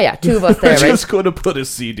 Well, yeah, 2 of us there, I'm right? just going to put a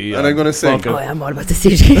CD And on. I'm going to sing. Fuck it. Oh, I'm all about the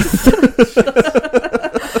CDs.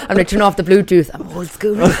 I'm like, turn off the Bluetooth. I'm old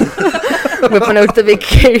school. Whipping out the big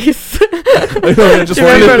case. I know, I just Do you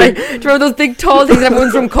wanted remember, do you remember those big tall things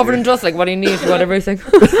everyone's from covered in dust? Like, what do you need? What everything.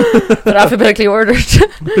 They're alphabetically ordered.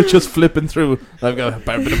 just flipping through. I've got a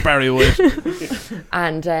bit of Barry White.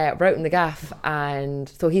 And we're out in the gaff, and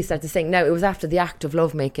so he started to sing. Now, it was after the act of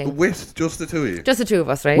lovemaking. With just the 2 of you. Just the 2 of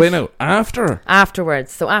us, right? Wait, no, after.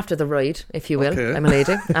 Afterwards, so after the ride, if you will. Okay. I'm a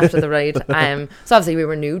lady. After the ride. So obviously we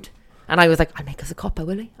were nude. And I was like, I'll make us a cuppa,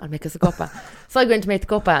 will I? I'll make us a cuppa. So I go in to make the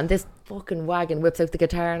cuppa, and this fucking wagon whips out the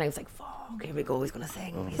guitar, and I was like, fuck, here we go, he's going to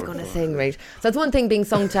sing. He's going to sing, right? So it's one thing being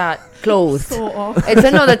sung to clothed. So awful. It's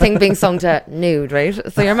another thing being sung to nude, right?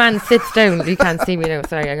 So your man sits down. You can't see me now.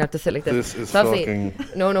 Sorry, I have to sit like this. This is So obviously-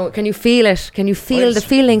 fucking... No. Can you feel it? Can you feel I'm the s-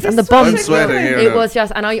 feelings and the I'm bumps? sweating here It now. was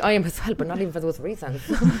just, and I am as well, but not even for those reasons.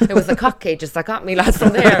 It was the cock cages that got me, lads, from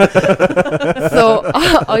there. So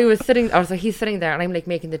I was sitting, or so he's sitting there, and I'm like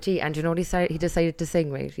making the tea, and you know what he decided to sing,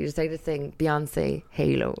 right? He decided to sing Beyonce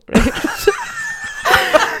Halo, right?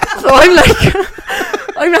 So I'm like,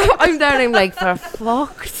 I'm there, and I'm like, for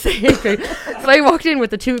fuck's sake, right? So I walked in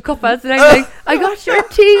with the 2 cuppas, and I'm like, I got your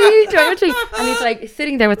tea, do you want your tea? And he's like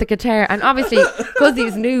sitting there with the guitar, and obviously because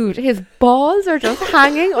he's nude, his balls are just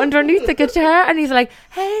hanging underneath the guitar, and he's like,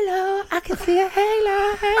 halo, I can see a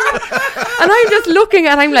halo. And I'm just looking,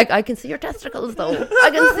 and I'm like, I can see your testicles though.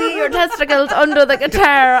 I can see your testicles under the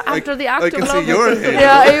guitar after the act I of can see love. your halo.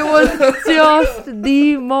 Yeah, it was just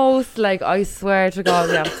the most, like, I swear to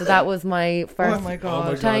God, yeah. So that was my first Oh my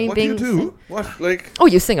God. time What do you being. do? What, like... Oh,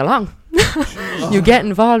 you sing along. You get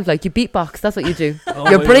involved, like, you beatbox. That's what you do. Oh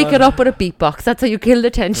You my break God. it up with a beatbox. That's how you kill the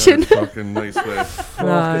tension. Fucking nice way.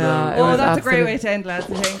 Yeah, it Oh, was that's a great absolute- way to end, lads,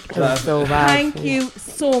 I think. It was so bad. Thank you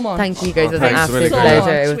so much. Thank you guys. It was an thanks, absolute really pleasure.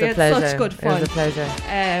 good. It was We a had pleasure. such good It was fun. a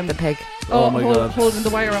pleasure. The pig. Oh my God. Holding the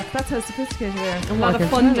wire up. That's how sophisticated we are. A I lot can of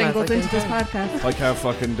funding tell, goes I into can this podcast. I can't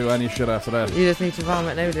fucking do any shit after that. You just need to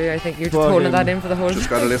vomit now, do you? I think you're just Fucking- holding that in for the whole Just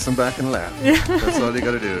gotta listen back and laugh. That's all you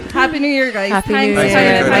gotta do. Happy New Year, guys. Happy Thanks, New Year.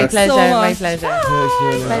 Thanks, My Thanks pleasure. so My much.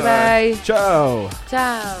 pleasure. Bye bye. Ciao.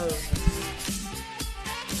 Ciao.